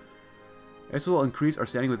coffers. This will increase our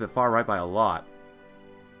standing with the far right by a lot.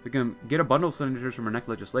 We can get a bundle of senators from our next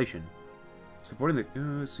legislation. Supporting the...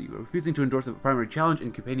 let's see. We're refusing to endorse a primary challenge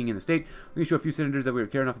and campaigning in the state. We can show a few senators that we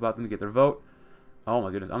care enough about them to get their vote. Oh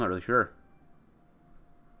my goodness, I'm not really sure.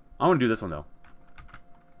 I want to do this one, though.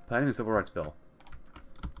 Planning the civil rights bill.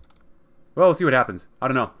 Well, we'll see what happens. I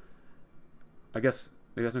don't know. I guess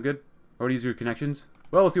maybe that's not good. Or use your connections.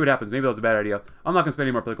 Well, we'll see what happens. Maybe that was a bad idea. I'm not going to spend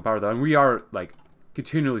any more political power, though. And we are, like,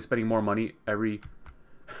 continually spending more money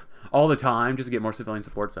all the time just to get more civilian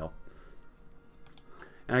support, so.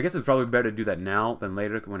 And I guess it's probably better to do that now than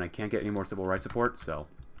later when I can't get any more civil rights support, so.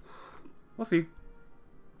 We'll see.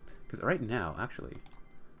 Because right now, actually,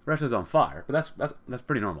 Russia's on fire, but that's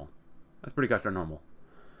pretty normal. That's pretty gosh darn normal.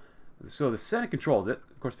 So the Senate controls it,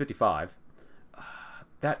 of course, 55.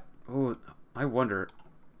 I wonder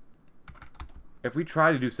if we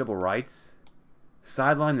try to do civil rights,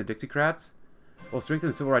 sideline the Dixiecrats, will strengthen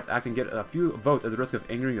the Civil Rights Act and get a few votes at the risk of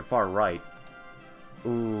angering the far right.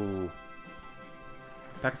 Ooh.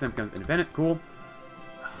 Pakistan becomes independent. Cool.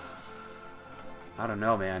 I don't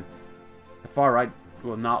know, man. The far right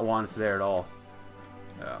will not want us there at all.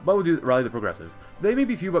 But we'll rally the progressives. They may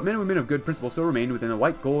be few, but men and women of good principle still remain within the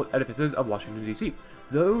white gold edifices of Washington, D.C.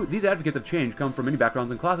 Though these advocates of change come from many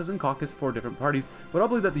backgrounds and classes and caucus for different parties, but all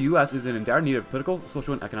believe that the U.S. is in dire need of political,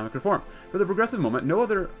 social, and economic reform. For the progressive movement, no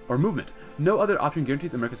other option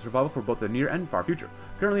guarantees America's survival for both the near and far future.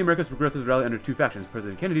 Currently, America's progressives rally under two factions: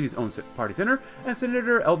 President Kennedy's own party center and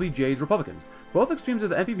Senator LBJ's Republicans. Both extremes of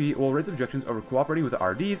the NPP will raise objections over cooperating with the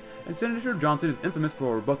RDs, and Senator Johnson is infamous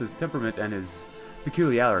for both his temperament and his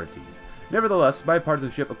peculiarities. Nevertheless,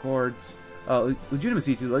 bipartisanship accords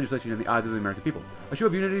legitimacy to legislation in the eyes of the American people. A show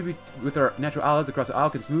of unity with our natural allies across the aisle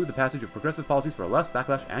can smooth the passage of progressive policies for less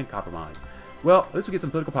backlash and compromise. Well, at least we get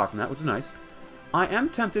some political power from that, which is nice. I am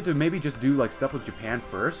tempted to maybe just do like stuff with Japan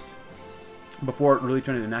first, before really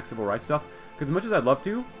trying to enact civil rights stuff. Because as much as I'd love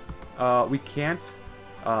to, we can't.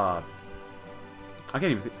 I can't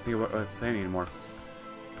even think of what I'm saying anymore.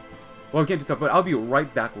 Well, we can't do stuff, but I'll be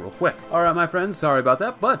right back real quick. Alright, my friends, sorry about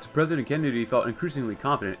that, but President Kennedy felt increasingly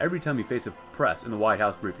confident every time he faced the press in the White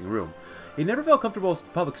House briefing room. He never felt comfortable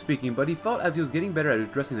public speaking, but he felt as he was getting better at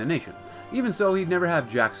addressing the nation. Even so, he'd never have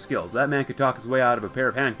Jack's skills. That man could talk his way out of a pair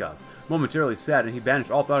of handcuffs. Momentarily sad, and he banished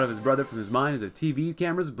all thought of his brother from his mind as the TV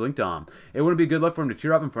cameras blinked on. It wouldn't be good luck for him to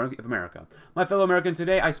tear up in front of America. My fellow Americans,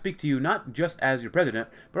 today I speak to you not just as your president,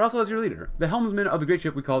 but also as your leader, the helmsman of the great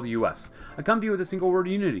ship we call the U.S. I come to you with a single word: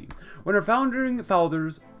 unity. When our founding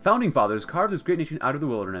fathers carved this great nation out of the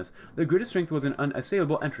wilderness, their greatest strength was an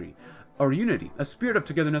unassailable entry, or unity, a spirit of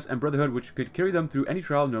togetherness and brotherhood which could carry them through any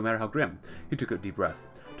trial, no matter how grim. He took a deep breath.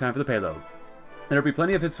 Time for the payload. There'll be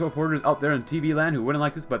plenty of his supporters out there in TV land who wouldn't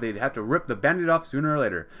like this, but they'd have to rip the band-aid off sooner or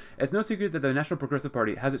later. It's no secret that the National Progressive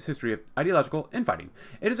Party has its history of ideological infighting.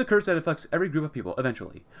 It is a curse that affects every group of people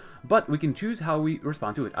eventually. But we can choose how we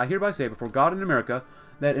respond to it. I hereby say before God and America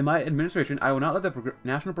that in my administration I will not let the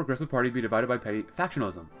National Progressive Party be divided by petty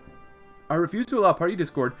factionalism. I refuse to allow party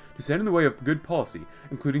discord to stand in the way of good policy,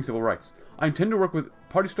 including civil rights. I intend to work with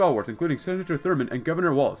party stalwarts, including Senator Thurmond and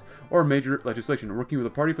Governor Wallace, or major legislation, working with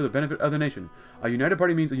a party for the benefit of the nation. A united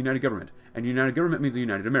party means a united government, and a united government means a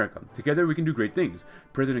united America. Together we can do great things.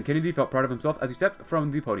 President Kennedy felt proud of himself as he stepped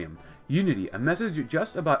from the podium. Unity, a message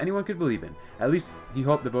just about anyone could believe in. At least he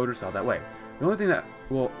hoped the voters saw that way. The only thing that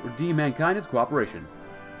will redeem mankind is cooperation.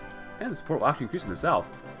 And the support will actually increase in the South.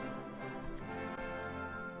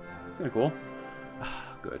 It's kind of cool.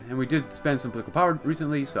 Good. And we did spend some political power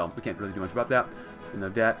recently, so we can't really do much about that. No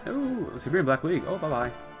debt. Ooh, Siberian Black League. Oh,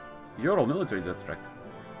 bye-bye. Ural military district.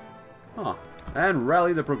 Huh. And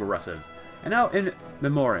rally the progressives. And now in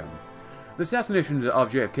memoriam. The assassination of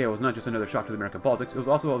JFK was not just another shock to the American politics, it was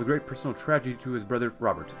also a great personal tragedy to his brother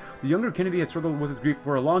Robert. The younger Kennedy had struggled with his grief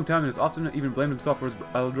for a long time and has often even blamed himself for his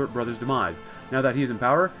elder brother's demise. Now that he is in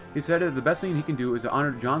power, he decided that the best thing he can do is to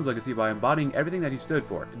honor John's legacy by embodying everything that he stood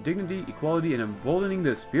for: dignity, equality, and emboldening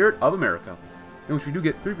the spirit of America. In which we do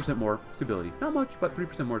get 3% more stability. Not much, but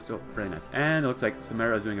 3% more is still really nice. And it looks like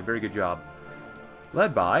Samara is doing a very good job.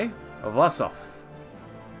 Led by Vlasov.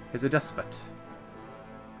 He's a despot.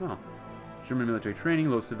 Oh. German military training,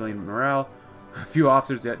 low civilian morale, a few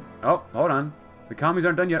officers yet. Oh, hold on. The commies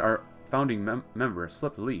aren't done yet. Our founding member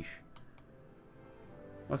slipped the leash.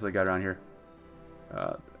 What else do they got around here?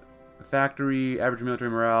 Factory, average military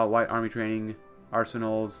morale, white army training,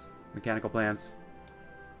 arsenals, mechanical plants,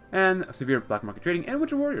 and severe black market trading, and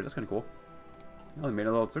winter warriors. That's kind of cool. Oh, they made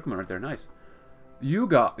a little circlement right there. Nice.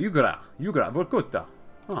 Yugra, Vorkuta.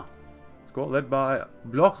 Huh. It's cool. Led by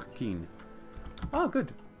Blochkin. Oh,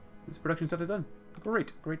 good. This production stuff is done.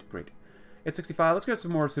 Great, great, great. It's 65. Let's get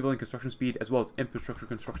some more civilian construction speed as well as infrastructure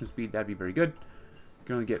construction speed. That'd be very good. You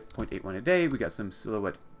can only get 0.81 a day. We got some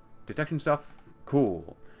silhouette detection stuff.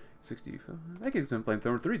 Cool. 65. I can get some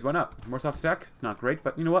flamethrower 3s. Why not? More soft attack. It's not great,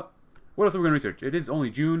 but you know what? What else are we going to research? It is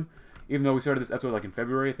only June, even though we started this episode like in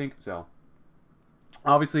February, I think. So,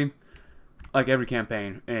 obviously, like every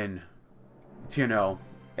campaign in TNO,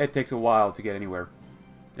 it takes a while to get anywhere.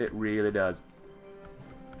 It really does.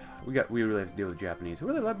 We really have to deal with the Japanese. Who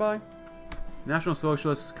are they led by? National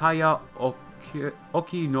Socialist Kaya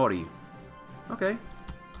Okinori. Okay.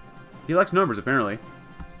 He likes numbers, apparently.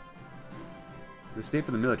 The state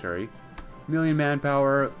for the military. Million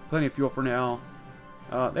manpower. Plenty of fuel for now.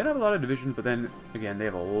 They don't have a lot of divisions, but then, again, they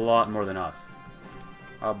have a lot more than us.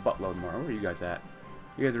 A buttload more. Where are you guys at?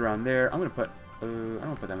 You guys are around there. I'm going to put... I don't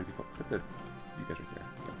want to put that many people. Put the... You guys right there.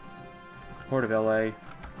 Okay. Port of LA.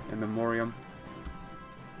 In Memoriam.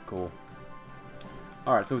 Cool.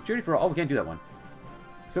 Alright, so with Charity for All, we can't do that one.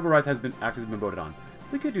 Civil Rights has been voted on.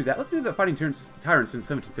 We could do that. Let's do the fighting tyrants since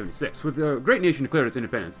 1776. With the great nation declared its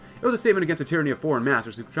independence, it was a statement against the tyranny of foreign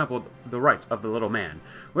masters who trampled the rights of the little man.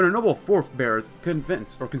 When our noble forebears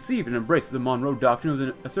conceived and embraced the Monroe Doctrine, it was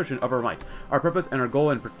an assertion of our might, our purpose, and our goal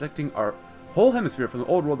in protecting our whole hemisphere from the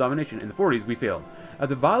old world domination. In the 40s, we failed. As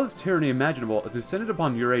the vilest tyranny imaginable descended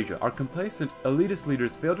upon Eurasia, our complacent, elitist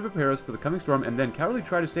leaders failed to prepare us for the coming storm and then cowardly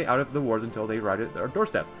tried to stay out of the wars until they arrived at our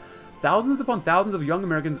doorstep. Thousands upon thousands of young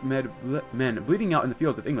Americans men bleeding out in the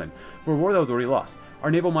fields of England for a war that was already lost. Our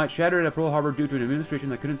naval might shattered at Pearl Harbor due to an administration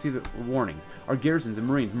that couldn't see the warnings. Our garrisons and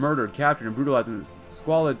Marines murdered, captured, and brutalized in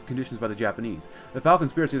squalid conditions by the Japanese. The foul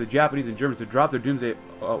conspiracy of the Japanese and Germans to drop their doomsday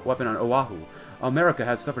weapon on Oahu. America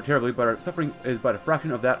has suffered terribly, but our suffering is but a fraction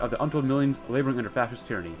of that of the untold millions laboring under fascist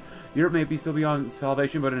tyranny. Europe may be still beyond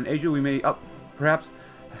salvation, but in Asia we may, perhaps,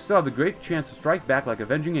 still have the great chance to strike back like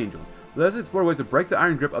avenging angels. Let us explore ways to break the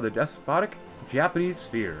iron grip of the despotic Japanese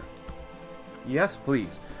sphere. Yes,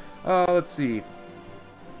 please. Let's see.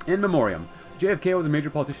 In Memoriam. JFK was a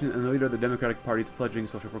major politician and the leader of the Democratic Party's fledgling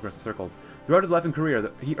social progressive circles. Throughout his life and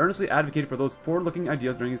career, he earnestly advocated for those forward-looking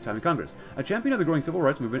ideas during his time in Congress, a champion of the growing civil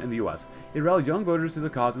rights movement in the U.S. He rallied young voters to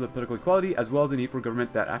the cause of the political equality, as well as the need for a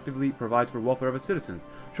government that actively provides for the welfare of its citizens.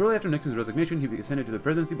 Shortly after Nixon's resignation, he ascended to the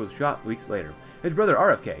presidency, but was shot weeks later. His brother,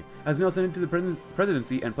 RFK, has now ascended to the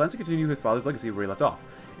presidency and plans to continue his father's legacy where he left off.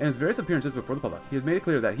 In his various appearances before the public, he has made it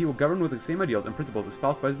clear that he will govern with the same ideals and principles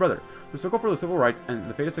espoused by his brother. The struggle for the civil rights and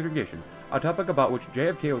the fate of segregation, a topic about which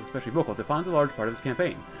JFK was especially vocal, defines a large part of his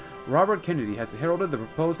campaign. Robert Kennedy has heralded the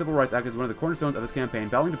proposed Civil Rights Act as one of the cornerstones of his campaign,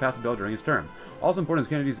 vowing to pass a bill during his term. Also important is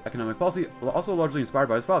Kennedy's economic policy, also largely inspired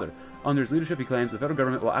by his father. Under his leadership, he claims the federal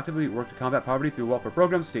government will actively work to combat poverty through welfare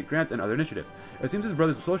programs, state grants, and other initiatives. It seems his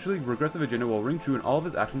brother's socially progressive agenda will ring true in all of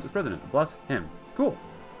his actions as president. Bless him. Cool.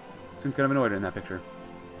 Seems kind of annoyed in that picture.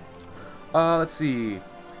 Let's see.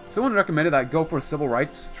 Someone recommended that I go for a civil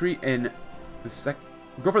rights tree in the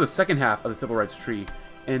go for the second half of the civil rights tree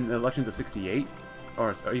in the elections of 68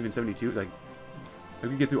 or even 72. Like, we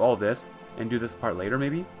could get through all of this and do this part later,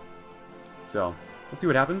 maybe. So, we'll see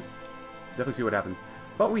what happens. Definitely see what happens.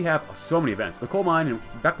 But we have so many events. The coal mine in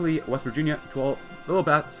Beckley, West Virginia, a little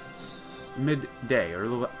past midday or a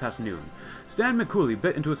little past noon. Stan McCooley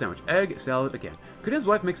bit into a sandwich. Egg salad again. Could his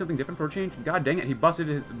wife make something different for a change? God dang it, he busted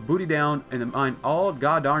his booty down in the mine all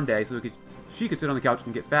god darn day so she could sit on the couch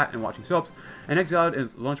and get fat and watching soaps. An egg salad in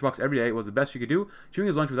his lunchbox every day was the best she could do, chewing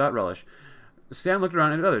his lunch without relish. Stan looked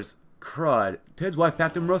around at others. Crud. Ted's wife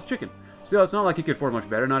packed him roast chicken. Still, it's not like he could afford much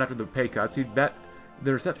better, not after the pay cuts. He'd bet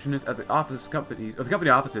the receptionist at the company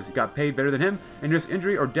offices got paid better than him and risked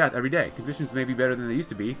injury or death every day. Conditions may be better than they used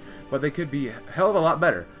to be, but they could be a hell of a lot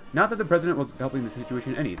better. Not that the president was helping the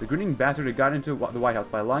situation any. The grinning bastard had got into the White House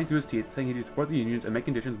by lying through his teeth, saying he'd support the unions and make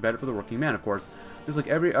conditions better for the working man, of course. Just like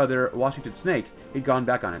every other Washington snake, he'd gone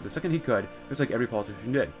back on it the second he could, just like every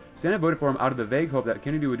politician did. Stan had voted for him out of the vague hope that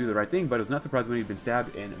Kennedy would do the right thing, but was not surprised when he'd been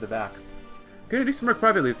stabbed in the back. Kennedy smirked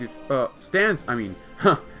privately as he,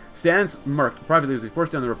 Stan smirked privately as he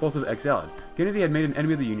forced down the repulsive egg salad. Kennedy had made an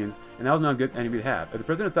enemy of the unions, and that was not a good enemy to have. If the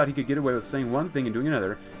president thought he could get away with saying one thing and doing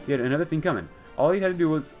another, he had another thing coming. All he had to do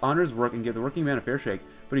was honor his work and give the working man a fair shake,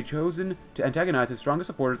 but he'd chosen to antagonize his strongest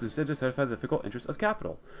supporters instead to satisfy the fickle interests of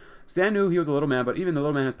capital. Stan knew he was a little man, but even the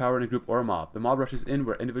little man has power in a group or a mob. The mob rushes in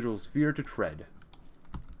where individuals fear to tread.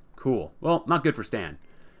 Cool. Well, not good for Stan.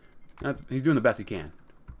 He's doing the best he can.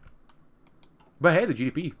 But hey, the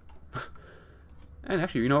GDP. And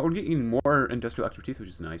actually, you know, we're getting more industrial expertise, which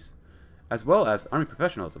is nice. As well as Army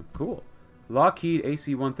professionalism. Cool. Lockheed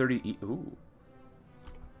AC-130E. Ooh.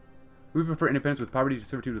 We prefer independence with poverty to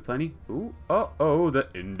servitude with plenty. Ooh. Uh-oh, the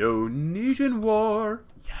Indonesian War.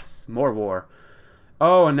 Yes, more war.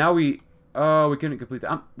 Oh, and now we couldn't complete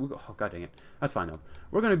that. Oh, god dang it. That's fine, though.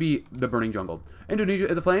 We're going to be the burning jungle. Indonesia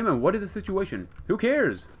is aflame, and what is the situation? Who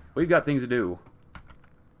cares? We've got things to do.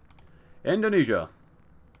 Indonesia.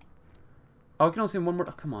 Oh, we can only send one more.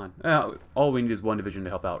 Oh, come on. All we need is one division to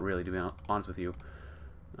help out, really, to be honest with you.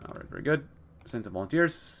 Alright, very good. Send some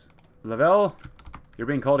volunteers. Lavelle, you're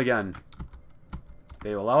being called again.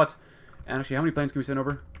 They will allow it. And actually, how many planes can we send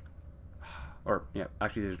over? Or, yeah,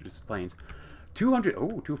 actually, there's just planes. 200.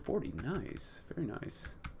 Oh, 240. Nice. Very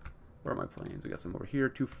nice. Where are my planes? We got some over here.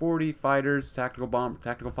 240 fighters.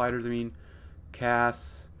 Tactical fighters, I mean.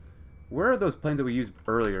 Cass. Where are those planes that we used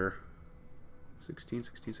earlier? 16.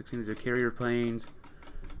 These are carrier planes.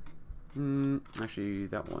 Actually,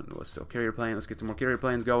 that one was still carrier plane. Let's get some more carrier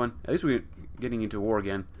planes going. At least we're getting into war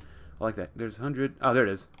again. I like that. There's 100. Oh, there it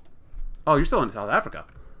is. Oh, you're still in South Africa.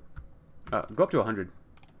 Go up to 100.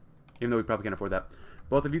 Even though we probably can't afford that.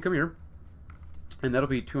 Both of you come here. And that'll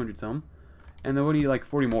be 200 some. And then we'll need like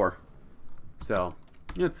 40 more. So,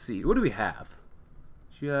 let's see. What do we have?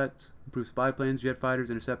 Jets, improved spy planes, jet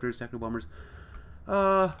fighters, interceptors, tactical bombers.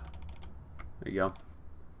 There you go.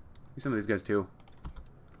 Use some of these guys too.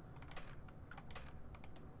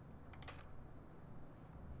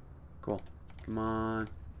 Cool. Come on.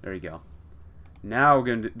 There you go. Now we're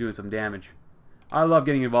going to do some damage. I love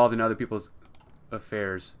getting involved in other people's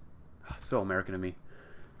affairs. So American to me.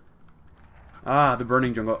 The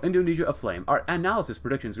burning jungle. Indonesia aflame. Our analysis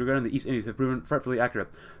predictions regarding the East Indies have proven frightfully accurate.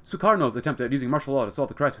 Sukarno's attempt at using martial law to solve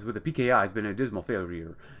the crisis with the PKI has been a dismal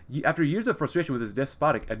failure. After years of frustration with his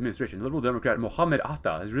despotic administration, Liberal Democrat Mohammed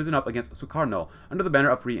Atta has risen up against Sukarno under the banner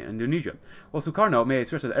of Free Indonesia. While Sukarno may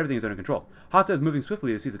stress that everything is under control, Hatta is moving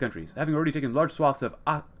swiftly to seize the countries, having already taken large swaths of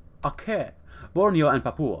Aceh, Borneo, and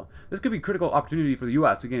Papua. This could be a critical opportunity for the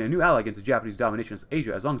U.S. to gain a new ally against the Japanese domination of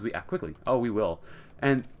Asia as long as we act quickly. Oh, we will.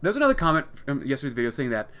 And there's another comment from yesterday's video saying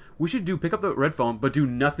that we should pick up the red phone, but do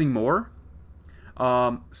nothing more,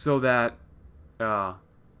 so that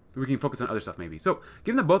we can focus on other stuff maybe. So,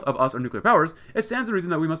 given that both of us are nuclear powers, it stands to reason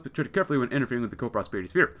that we must tread carefully when interfering with the co-prosperity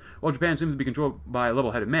sphere. While Japan seems to be controlled by a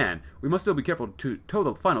level-headed man, we must still be careful to toe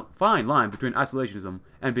the fine line between isolationism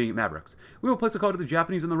and being mavericks. We will place a call to the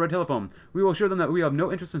Japanese on the red telephone. We will assure them that we have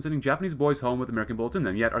no interest in sending Japanese boys home with American bullets in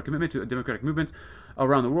them, yet our commitment to democratic movements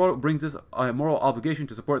around the world brings us a moral obligation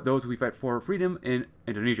to support those who fight for freedom in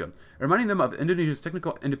Indonesia. Reminding them of Indonesia's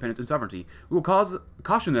technical independence and sovereignty, we will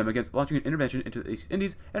caution them against launching an intervention into the East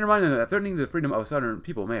Indies and remind them that threatening the freedom of southern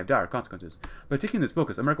people may have dire consequences. By taking this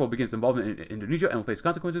focus, America will begin its involvement in Indonesia and will face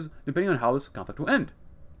consequences depending on how this conflict will end.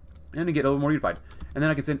 And to get a little more unified. And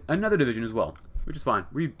then I can send another division as well, which is fine.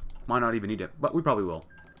 We might not even need it, but we probably will.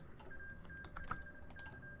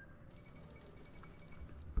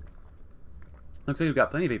 Looks like we've got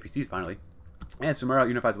plenty of APCs finally. And Samara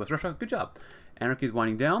unifies West Russia. Good job. Anarchy is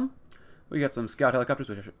winding down. We got some scout helicopters,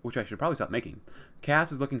 which I should probably stop making.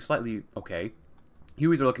 Cass is looking slightly okay.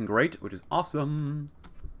 Hueys are looking great, which is awesome.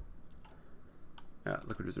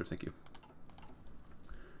 Liquid reserves, thank you.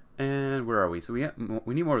 And where are we? So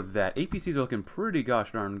we need more of that. APCs are looking pretty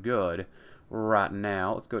gosh darn good right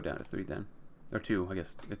now. Let's go down to 3 then. Or 2, I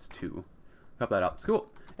guess. It's 2. Help that out. It's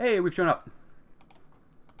cool. Hey, we've shown up.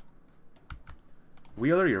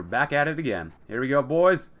 Wheeler, you're back at it again. Here we go,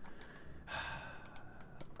 boys.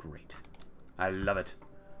 Great. I love it.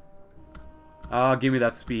 Give me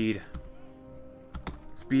that speed.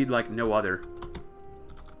 Speed like no other.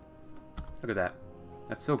 Look at that.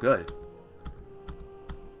 That's so good.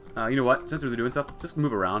 You know what? Since they're doing stuff, just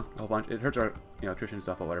move around a whole bunch. It hurts our, attrition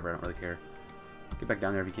stuff or whatever. I don't really care. Get back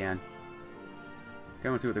down there if you can. I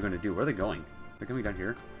want to see what they're going to do. Where are they going? They're coming down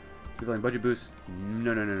here. Civilian budget boost.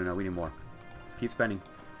 No. We need more. Just keep spending.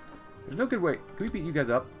 There's no good way. Can we beat you guys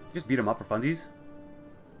up? Just beat them up for funsies.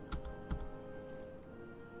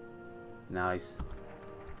 Nice.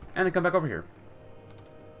 And then come back over here.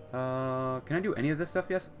 Can I do any of this stuff?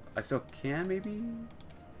 Yes, I still can, maybe?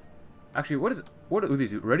 Actually, what do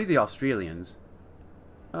these do? Ready the Australians.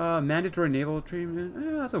 Mandatory naval treatment.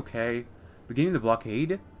 That's okay. Beginning the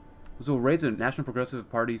blockade. This will raise the National Progressive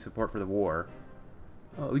Party support for the war.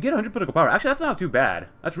 We get 100 political power. Actually, that's not too bad.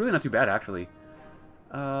 That's really not too bad, actually.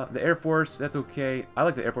 The Air Force, that's okay. I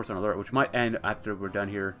like the Air Force on alert, which might end after we're done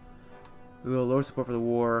here. We will lower support for the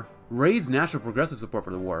war. Raise National Progressive support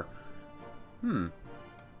for the war.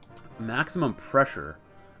 Maximum pressure.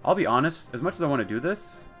 I'll be honest, as much as I want to do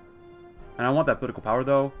this, and I want that political power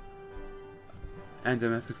though, and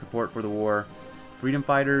domestic support for the war, freedom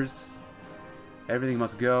fighters, everything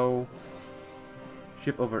must go,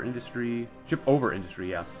 ship over industry,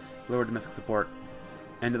 yeah, lower domestic support,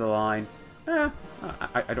 end of the line, I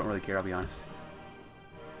don't really care, I'll be honest.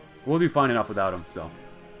 We'll do fine enough without them, so.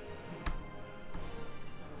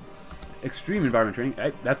 Extreme environment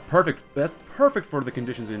training. That's perfect. That's perfect for the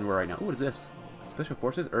conditions in we're right now. Ooh, what is this? Special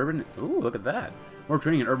forces, urban. Ooh, look at that. More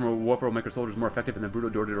training in urban warfare will make our soldiers more effective in the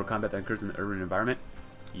brutal door-to-door combat that occurs in the urban environment.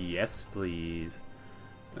 Yes, please.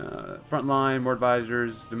 Frontline, more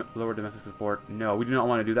advisors, lower domestic support. No, we do not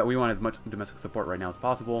want to do that. We want as much domestic support right now as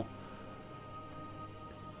possible.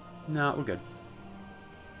 No, we're good.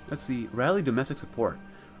 Let's see. Rally domestic support.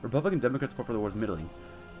 Republican Democrat support for the war is middling.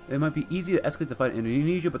 It might be easy to escalate the fight in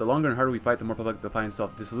Indonesia, but the longer and harder we fight, the more public the fight and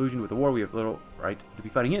self-disillusioned with the war we have little right to be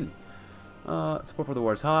fighting in. Support for the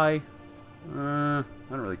war is high. I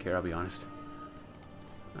don't really care, I'll be honest.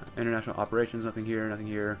 International operations, nothing here, nothing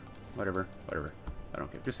here. Whatever. Whatever. I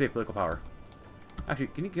don't care. Just save political power. Actually,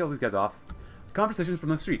 can you kill these guys off? Conversations from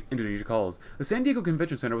the street. Indonesia calls. The San Diego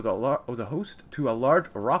Convention Center was a host to a large,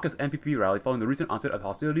 raucous NPP rally following the recent onset of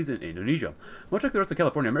hostilities in Indonesia. Much like the rest of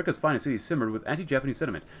California, America's finest city simmered with anti-Japanese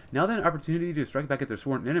sentiment. Now that an opportunity to strike back at their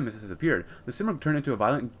sworn enemies has appeared, the simmer turned into a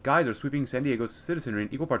violent geyser sweeping San Diego's citizenry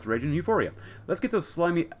in equal parts rage and euphoria. Let's get those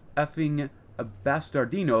slimy effing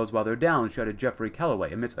bastardinos while they're down, shouted Jeffrey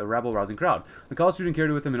Calloway amidst a rabble-rousing crowd. The college student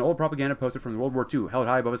carried with him an old propaganda poster from World War II, held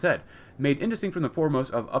high above his head, made indistinct from the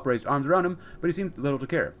foremost of upraised arms around him, but he seemed little to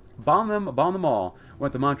care. Bomb them all,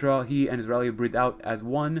 went the mantra he and his rally breathed out as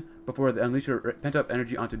one before they unleashed their pent-up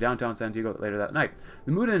energy onto downtown San Diego later that night.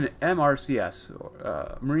 The mood in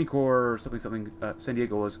MRCS, Marine Corps something San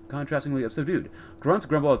Diego was contrastingly subdued. Grunts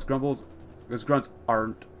grumble as grunts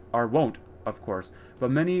won't, of course, but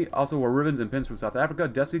many also wore ribbons and pins from South Africa,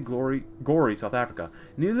 dusty, gory South Africa.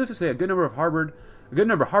 Needless to say, a good number harbored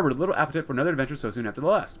little appetite for another adventure so soon after the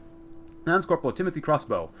last. Lance Corporal Timothy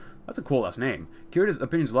Crossbow, that's a cool last name, carried his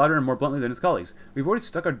opinions louder and more bluntly than his colleagues. We've already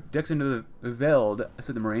stuck our dicks into the veld,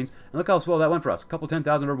 said the Marines, and look how swell that went for us. A couple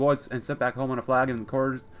 10,000 of our boys and sent back home on a flag and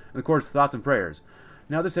the Corps' thoughts and prayers.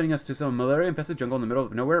 Now they're sending us to some malaria-infested jungle in the middle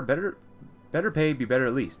of nowhere. Better pay, be better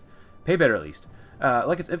at least. Pay better at least.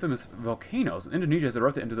 Like its infamous volcanoes, Indonesia has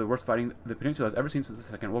erupted into the worst fighting the peninsula has ever seen since the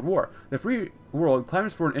Second World War. The free world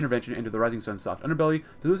clamors for an intervention into the rising sun's soft underbelly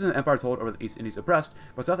to loosen the empire's hold over the East Indies oppressed,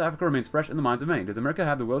 but South Africa remains fresh in the minds of many. Does America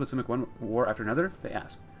have the will to stomach one war after another? They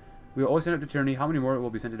ask. We will always stand up to tyranny. How many more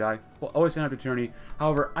will be sent to die? We'll always stand up to tyranny.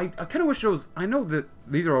 However, I kind of wish there was... I know that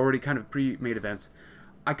these are already kind of pre-made events.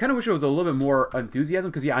 I kind of wish there was a little bit more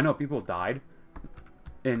enthusiasm, because, yeah, I know people died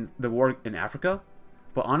in the war in Africa.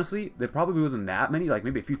 But honestly, there probably wasn't that many, like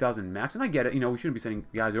maybe a few thousand max. And I get it, you know, we shouldn't be sending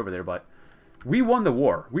guys over there, but we won the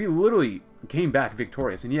war. We literally came back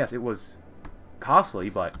victorious. And yes, it was costly,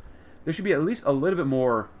 but there should be at least a little bit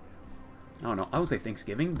more, I don't know, I would say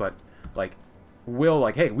Thanksgiving, but like,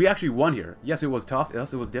 hey, we actually won here. Yes, it was tough.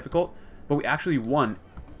 Yes, it was difficult, but we actually won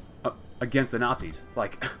against the Nazis.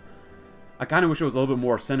 Like, I kind of wish it was a little bit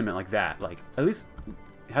more sentiment like that. Like, at least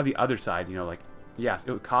have the other side, you know, like, yes,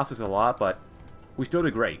 it would cost us a lot, but we still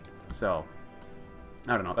did great, so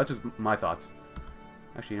I don't know. That's just my thoughts.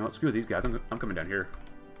 Actually, you know what? Screw these guys. I'm coming down here.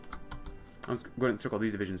 I'm going to circle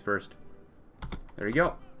these divisions first. There you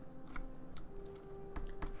go.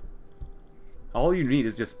 All you need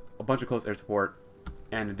is just a bunch of close air support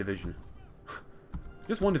and a division.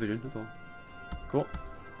 Just one division. That's all. Cool.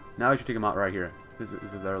 Now I should take them out right here. This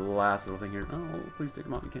is their last little thing here. Oh, please take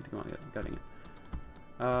them out. You can't take them out yet. God dang it.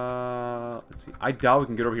 Let's see. I doubt we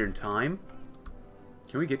can get over here in time.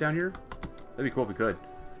 Can we get down here? That'd be cool if we could.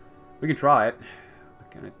 We can try it.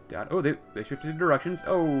 I kind of doubt. Oh, they shifted directions.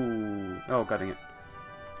 Oh, god dang it.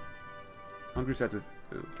 Hungry sets with.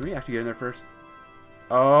 Ooh, can we actually get in there first?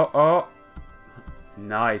 Oh.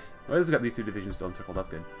 Nice. Well, at least we got these two divisions still encircled. That's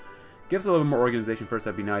good. Give us a little more organization first.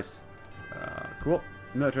 That'd be nice. Cool.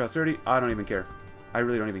 Military austerity. I don't even care. I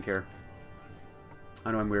really don't even care.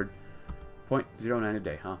 I know I'm weird. 0.09 a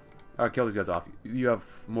day, huh? Alright, kill these guys off. You have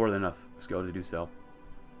more than enough skill to do so.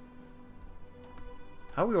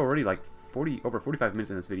 How are we already like over 45 minutes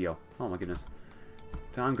in this video? Oh my goodness.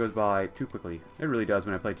 Time goes by too quickly. It really does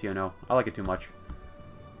when I play TNO. I like it too much.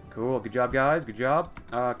 Cool. Good job, guys. Good job.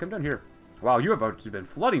 Come down here. Wow, you have actually been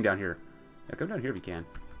flooding down here. Yeah, come down here if you can.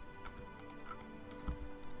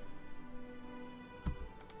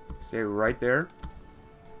 Stay right there.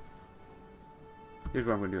 Here's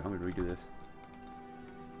what I'm going to do. I'm going to redo this.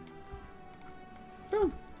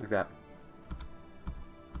 Boom. Like that.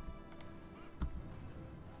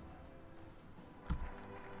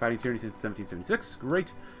 Fighting tyranny since 1776.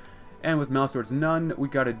 Great. And with mouse swords, none. We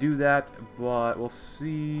got to do that, but we'll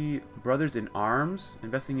see. Brothers in arms,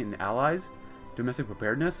 investing in allies, domestic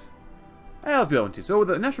preparedness. I'll do that one too. So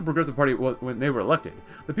the National Progressive Party, when they were elected,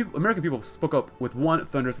 the American people spoke up with one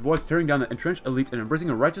thunderous voice, tearing down the entrenched elites and embracing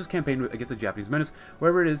a righteous campaign against the Japanese menace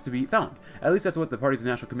wherever it is to be found. At least that's what the party's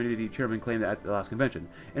National Committee chairman claimed at the last convention.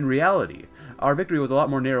 In reality, our victory was a lot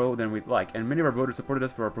more narrow than we'd like, and many of our voters supported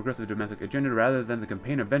us for our progressive domestic agenda rather than the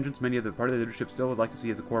campaign of vengeance many of the party leadership still would like to see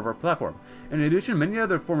as the core of our platform. In addition, many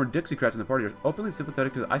other former Dixiecrats in the party are openly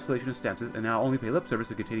sympathetic to the isolationist stances and now only pay lip service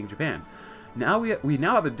to containing Japan. Now we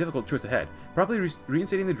now have a difficult choice ahead. Properly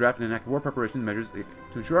reinstating the draft and enact war preparation measures to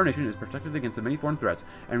ensure our nation is protected against the many foreign threats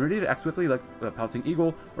and ready to act swiftly like a pouncing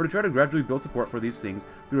eagle, or to try to gradually build support for these things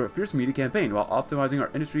through a fierce media campaign while optimizing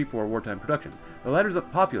our industry for wartime production. The latter is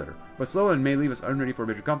popular, but slow and may leave us unready for a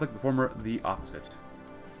major conflict, the former the opposite.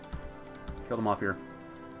 Kill them off here.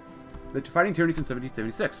 The fighting tyranny since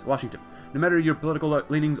 1776. Washington. No matter your political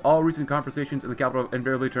leanings, all recent conversations in the capital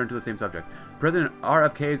invariably turn to the same subject. President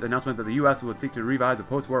RFK's announcement that the U.S. would seek to revise the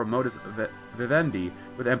post-war modus vivendi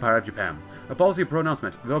with the Empire of Japan. A policy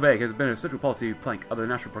pronouncement, though vague, has been a central policy plank of the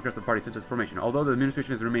National Progressive Party since its formation, although the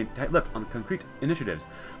administration has remained tight-lipped on concrete initiatives.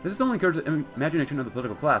 This has only encouraged the imagination of the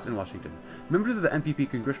political class in Washington. Members of the NPP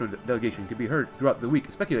congressional delegation can be heard throughout the week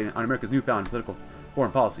speculating on America's newfound political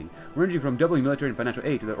foreign policy, ranging from doubling military and financial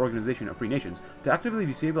aid to the Organization of Free Nations, to actively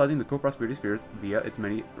destabilizing the co-prosperity spheres via its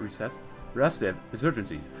many restive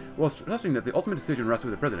insurgencies. While stressing that the ultimate decision rests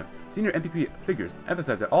with the president, senior NPP figures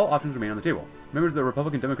emphasize that all options remain on the table. Members of the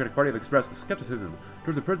Republican Democratic Party have expressed skepticism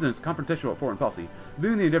towards the president's confrontational foreign policy,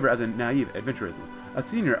 viewing the endeavor as a naive adventurism. A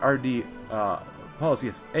senior RD policy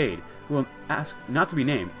aide, who will ask not to be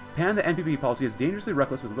named, panned the NPP policy as dangerously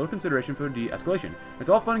reckless with little consideration for de-escalation. It's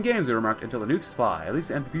all fun and games, they remarked, until the nukes fly. At least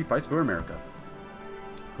the NPP fights for America.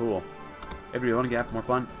 Cool. Everybody want to get more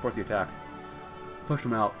fun? Force the attack. Push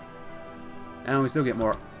them out. And we still get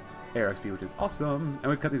more air XP, which is awesome. And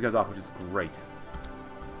we've cut these guys off, which is great.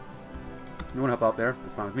 You want to help out there?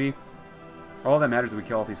 That's fine with me. All that matters is we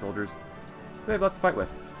kill all these soldiers. So they have lots to fight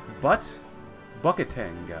with. But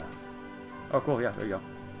bucketing. Oh, cool. Yeah, there you go.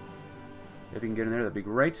 If you can get in there, that'd be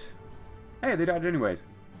great. Hey, they died anyways.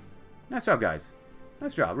 Nice job, guys.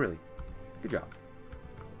 Nice job, really. Good job.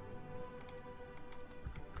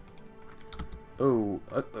 Oh,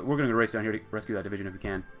 we're going to race down here to rescue that division if we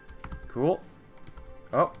can. Cool.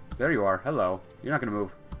 Oh, there you are. Hello. You're not going to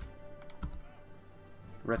move.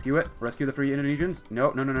 Rescue it. Rescue the free Indonesians.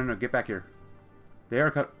 No, no, no, no, no. Get back here. They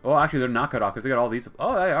are cut. Oh, actually, they're not cut off because they got all these.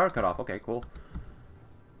 Oh, they are cut off. Okay, cool.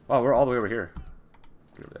 Oh, we're all the way over here.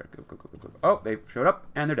 Get over there. Go, go, go, go, go. Oh, they showed up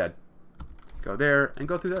and they're dead. Go there and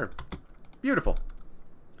go through there. Beautiful.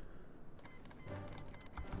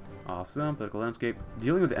 Awesome. Political landscape.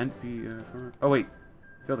 Dealing with the NP. Oh, wait.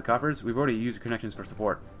 Fill the coffers. We've already used connections for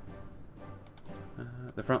support.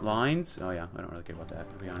 The front lines. Oh, yeah. I don't really care about that,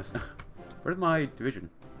 to be honest. Where's my division?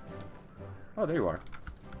 Oh, there you are.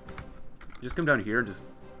 Just come down here and just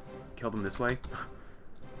kill them this way.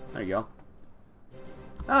 There you go.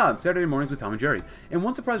 Ah, Saturday mornings with Tom and Jerry. In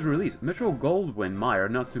one surprise release, Metro Goldwyn Mayer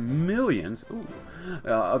announced to millions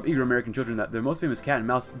of eager American children that their most famous cat and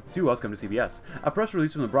mouse duos come to CBS. A press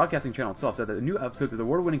release from the broadcasting channel itself said that the new episodes of the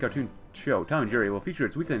award-winning cartoon show Tom and Jerry will feature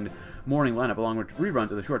its weekend morning lineup along with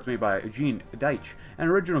reruns of the shorts made by Eugene Deitch and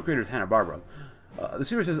original creators Hanna-Barbera. The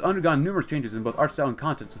series has undergone numerous changes in both art style and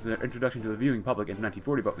content since their introduction to the viewing public in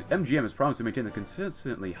 1940, but MGM has promised to maintain the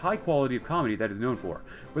consistently high quality of comedy that it is known for.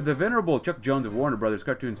 With the venerable Chuck Jones of Warner Brothers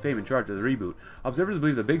Cartoons fame in charge of the reboot, observers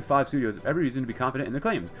believe the Big Five studios have every reason to be confident in their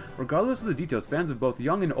claims. Regardless of the details, fans of both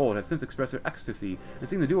young and old have since expressed their ecstasy in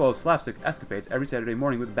seeing the duo's slapstick escapades every Saturday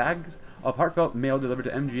morning with bags of heartfelt mail delivered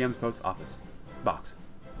to MGM's post office box.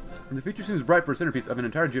 And the future seems bright for a centerpiece of an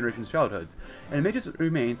entire generation's childhoods, and it may just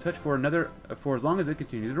remain such for as long as it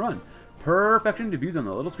continues to run. Perfection debuts on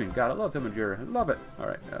the little screen. God, I love Tom and Jerry. I love it.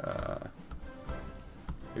 Alright,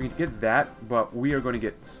 we can get that, but we are going to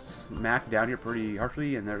get smacked down here pretty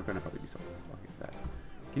harshly, and they're going to probably be so lucky at that.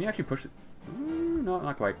 Can you actually push it? No,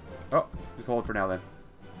 not quite. Oh, just hold for now then.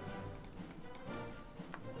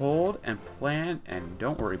 Hold and plan, and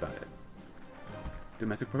don't worry about it.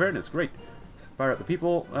 Domestic preparedness, great. Fire up the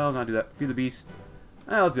people. Well, not do that. Feed the beast.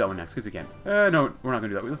 Let's do that one next, because we can. No, we're not going to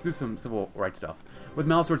do that. Let's do some civil rights stuff. With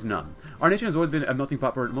malice towards none. Our nation has always been a melting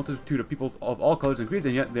pot for a multitude of peoples of all colors and creeds,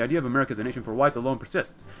 and yet the idea of America as a nation for whites alone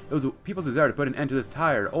persists. It was people's desire to put an end to this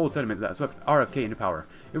tired, old sentiment that swept RFK into power.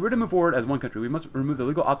 If we're to move forward as one country, we must remove the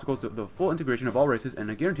legal obstacles to the full integration of all races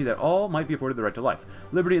and guarantee that all might be afforded the right to life,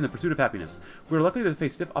 liberty, and the pursuit of happiness. We are likely to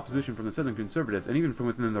face stiff opposition from the Southern conservatives and even from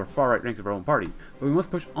within the far-right ranks of our own party, but we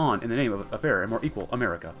must push on in the name of a fair and more equal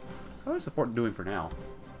America. How is support doing for now?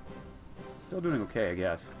 Still doing okay, I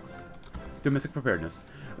guess. Domestic preparedness.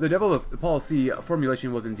 The devil of the policy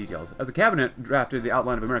formulation was in details. As the cabinet drafted the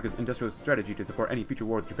outline of America's industrial strategy to support any future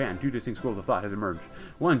war with Japan, two distinct schools of thought have emerged.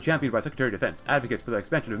 One, championed by Secretary of Defense, advocates for the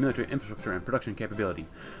expansion of military infrastructure and production capability.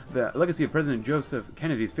 The legacy of President Joseph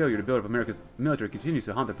Kennedy's failure to build up America's military continues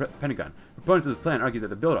to haunt the Pentagon. Proponents of this plan argue that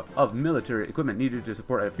the buildup of military equipment needed to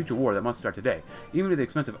support a future war that must start today, even at the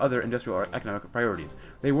expense of other industrial or economic priorities.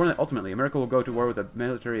 They warn that ultimately America will go to war with the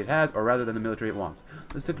military it has, or rather than the military it wants.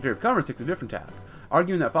 The Secretary of Commerce takes a different tack,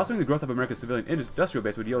 arguing that fostering the growth of America's civilian industrial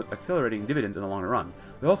base would yield accelerating dividends in the long run.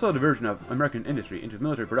 There's also a diversion of American industry into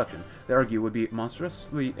military production they argue would be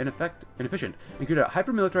monstrously inefficient and create a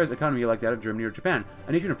hyper-militarized economy like that of Germany or Japan,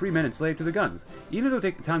 a nation of free men enslaved to the guns. Even if it will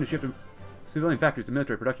take time to shift civilian factories to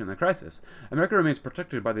military production in the crisis, America remains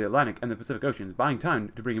protected by the Atlantic and the Pacific Oceans, buying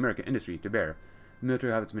time to bring American industry to bear.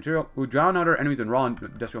 Military have its material. We drown out our enemies in raw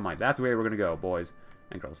industrial might. That's the way we're going to go, boys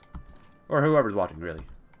and girls. Or whoever's watching, really.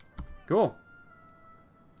 Cool.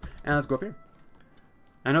 And let's go up here.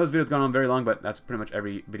 I know this video's gone on very long, but that's pretty much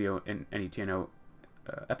every video in any TNO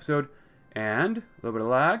episode. And a little bit of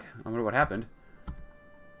lag. I wonder what happened.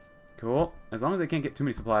 Cool. As long as they can't get too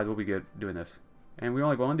many supplies, we'll be good doing this. And we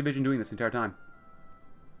only have one division doing this entire time.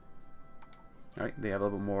 Alright, they have a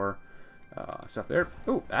little bit more stuff there.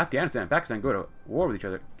 Oh, Afghanistan and Pakistan go to war with each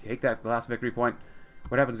other. Take that last victory point.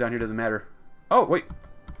 What happens down here doesn't matter. Oh, wait.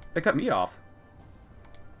 They cut me off.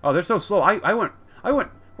 Oh, they're so slow. I went,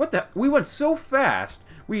 what the? We went so fast.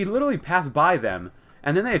 We literally passed by them,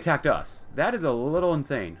 and then they attacked us. That is a little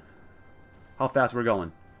insane. How fast we're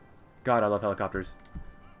going. God, I love helicopters.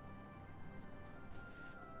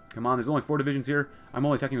 Come on, there's only 4 divisions here. I'm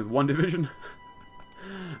only attacking with 1 division.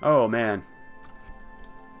 Oh, man.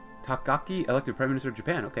 Takaki elected Prime Minister of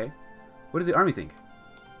Japan. Okay. What does the army think?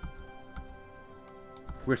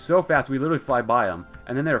 We're so fast, we literally fly by them,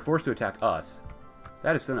 and then they're forced to attack us.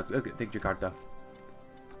 That is so nuts. Look, take Jakarta.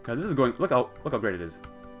 Because this is going... Look how great it is.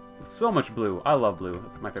 It's so much blue. I love blue.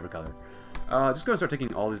 That's my favorite color. Just going to start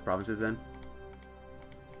taking all these provinces then.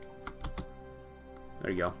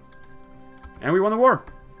 There you go. And we won the war.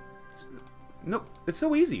 No, it's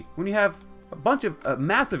so easy when you have a bunch of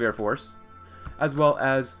massive air force, as well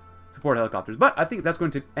as support helicopters. But I think that's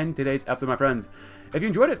going to end today's episode, my friends. If you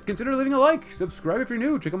enjoyed it, consider leaving a like, subscribe if you're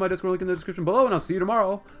new, check out my Discord link in the description below, and I'll see you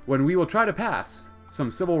tomorrow when we will try to pass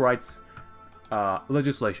some civil rights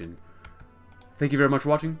legislation. Thank you very much for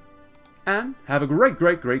watching, and have a great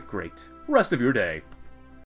rest of your day.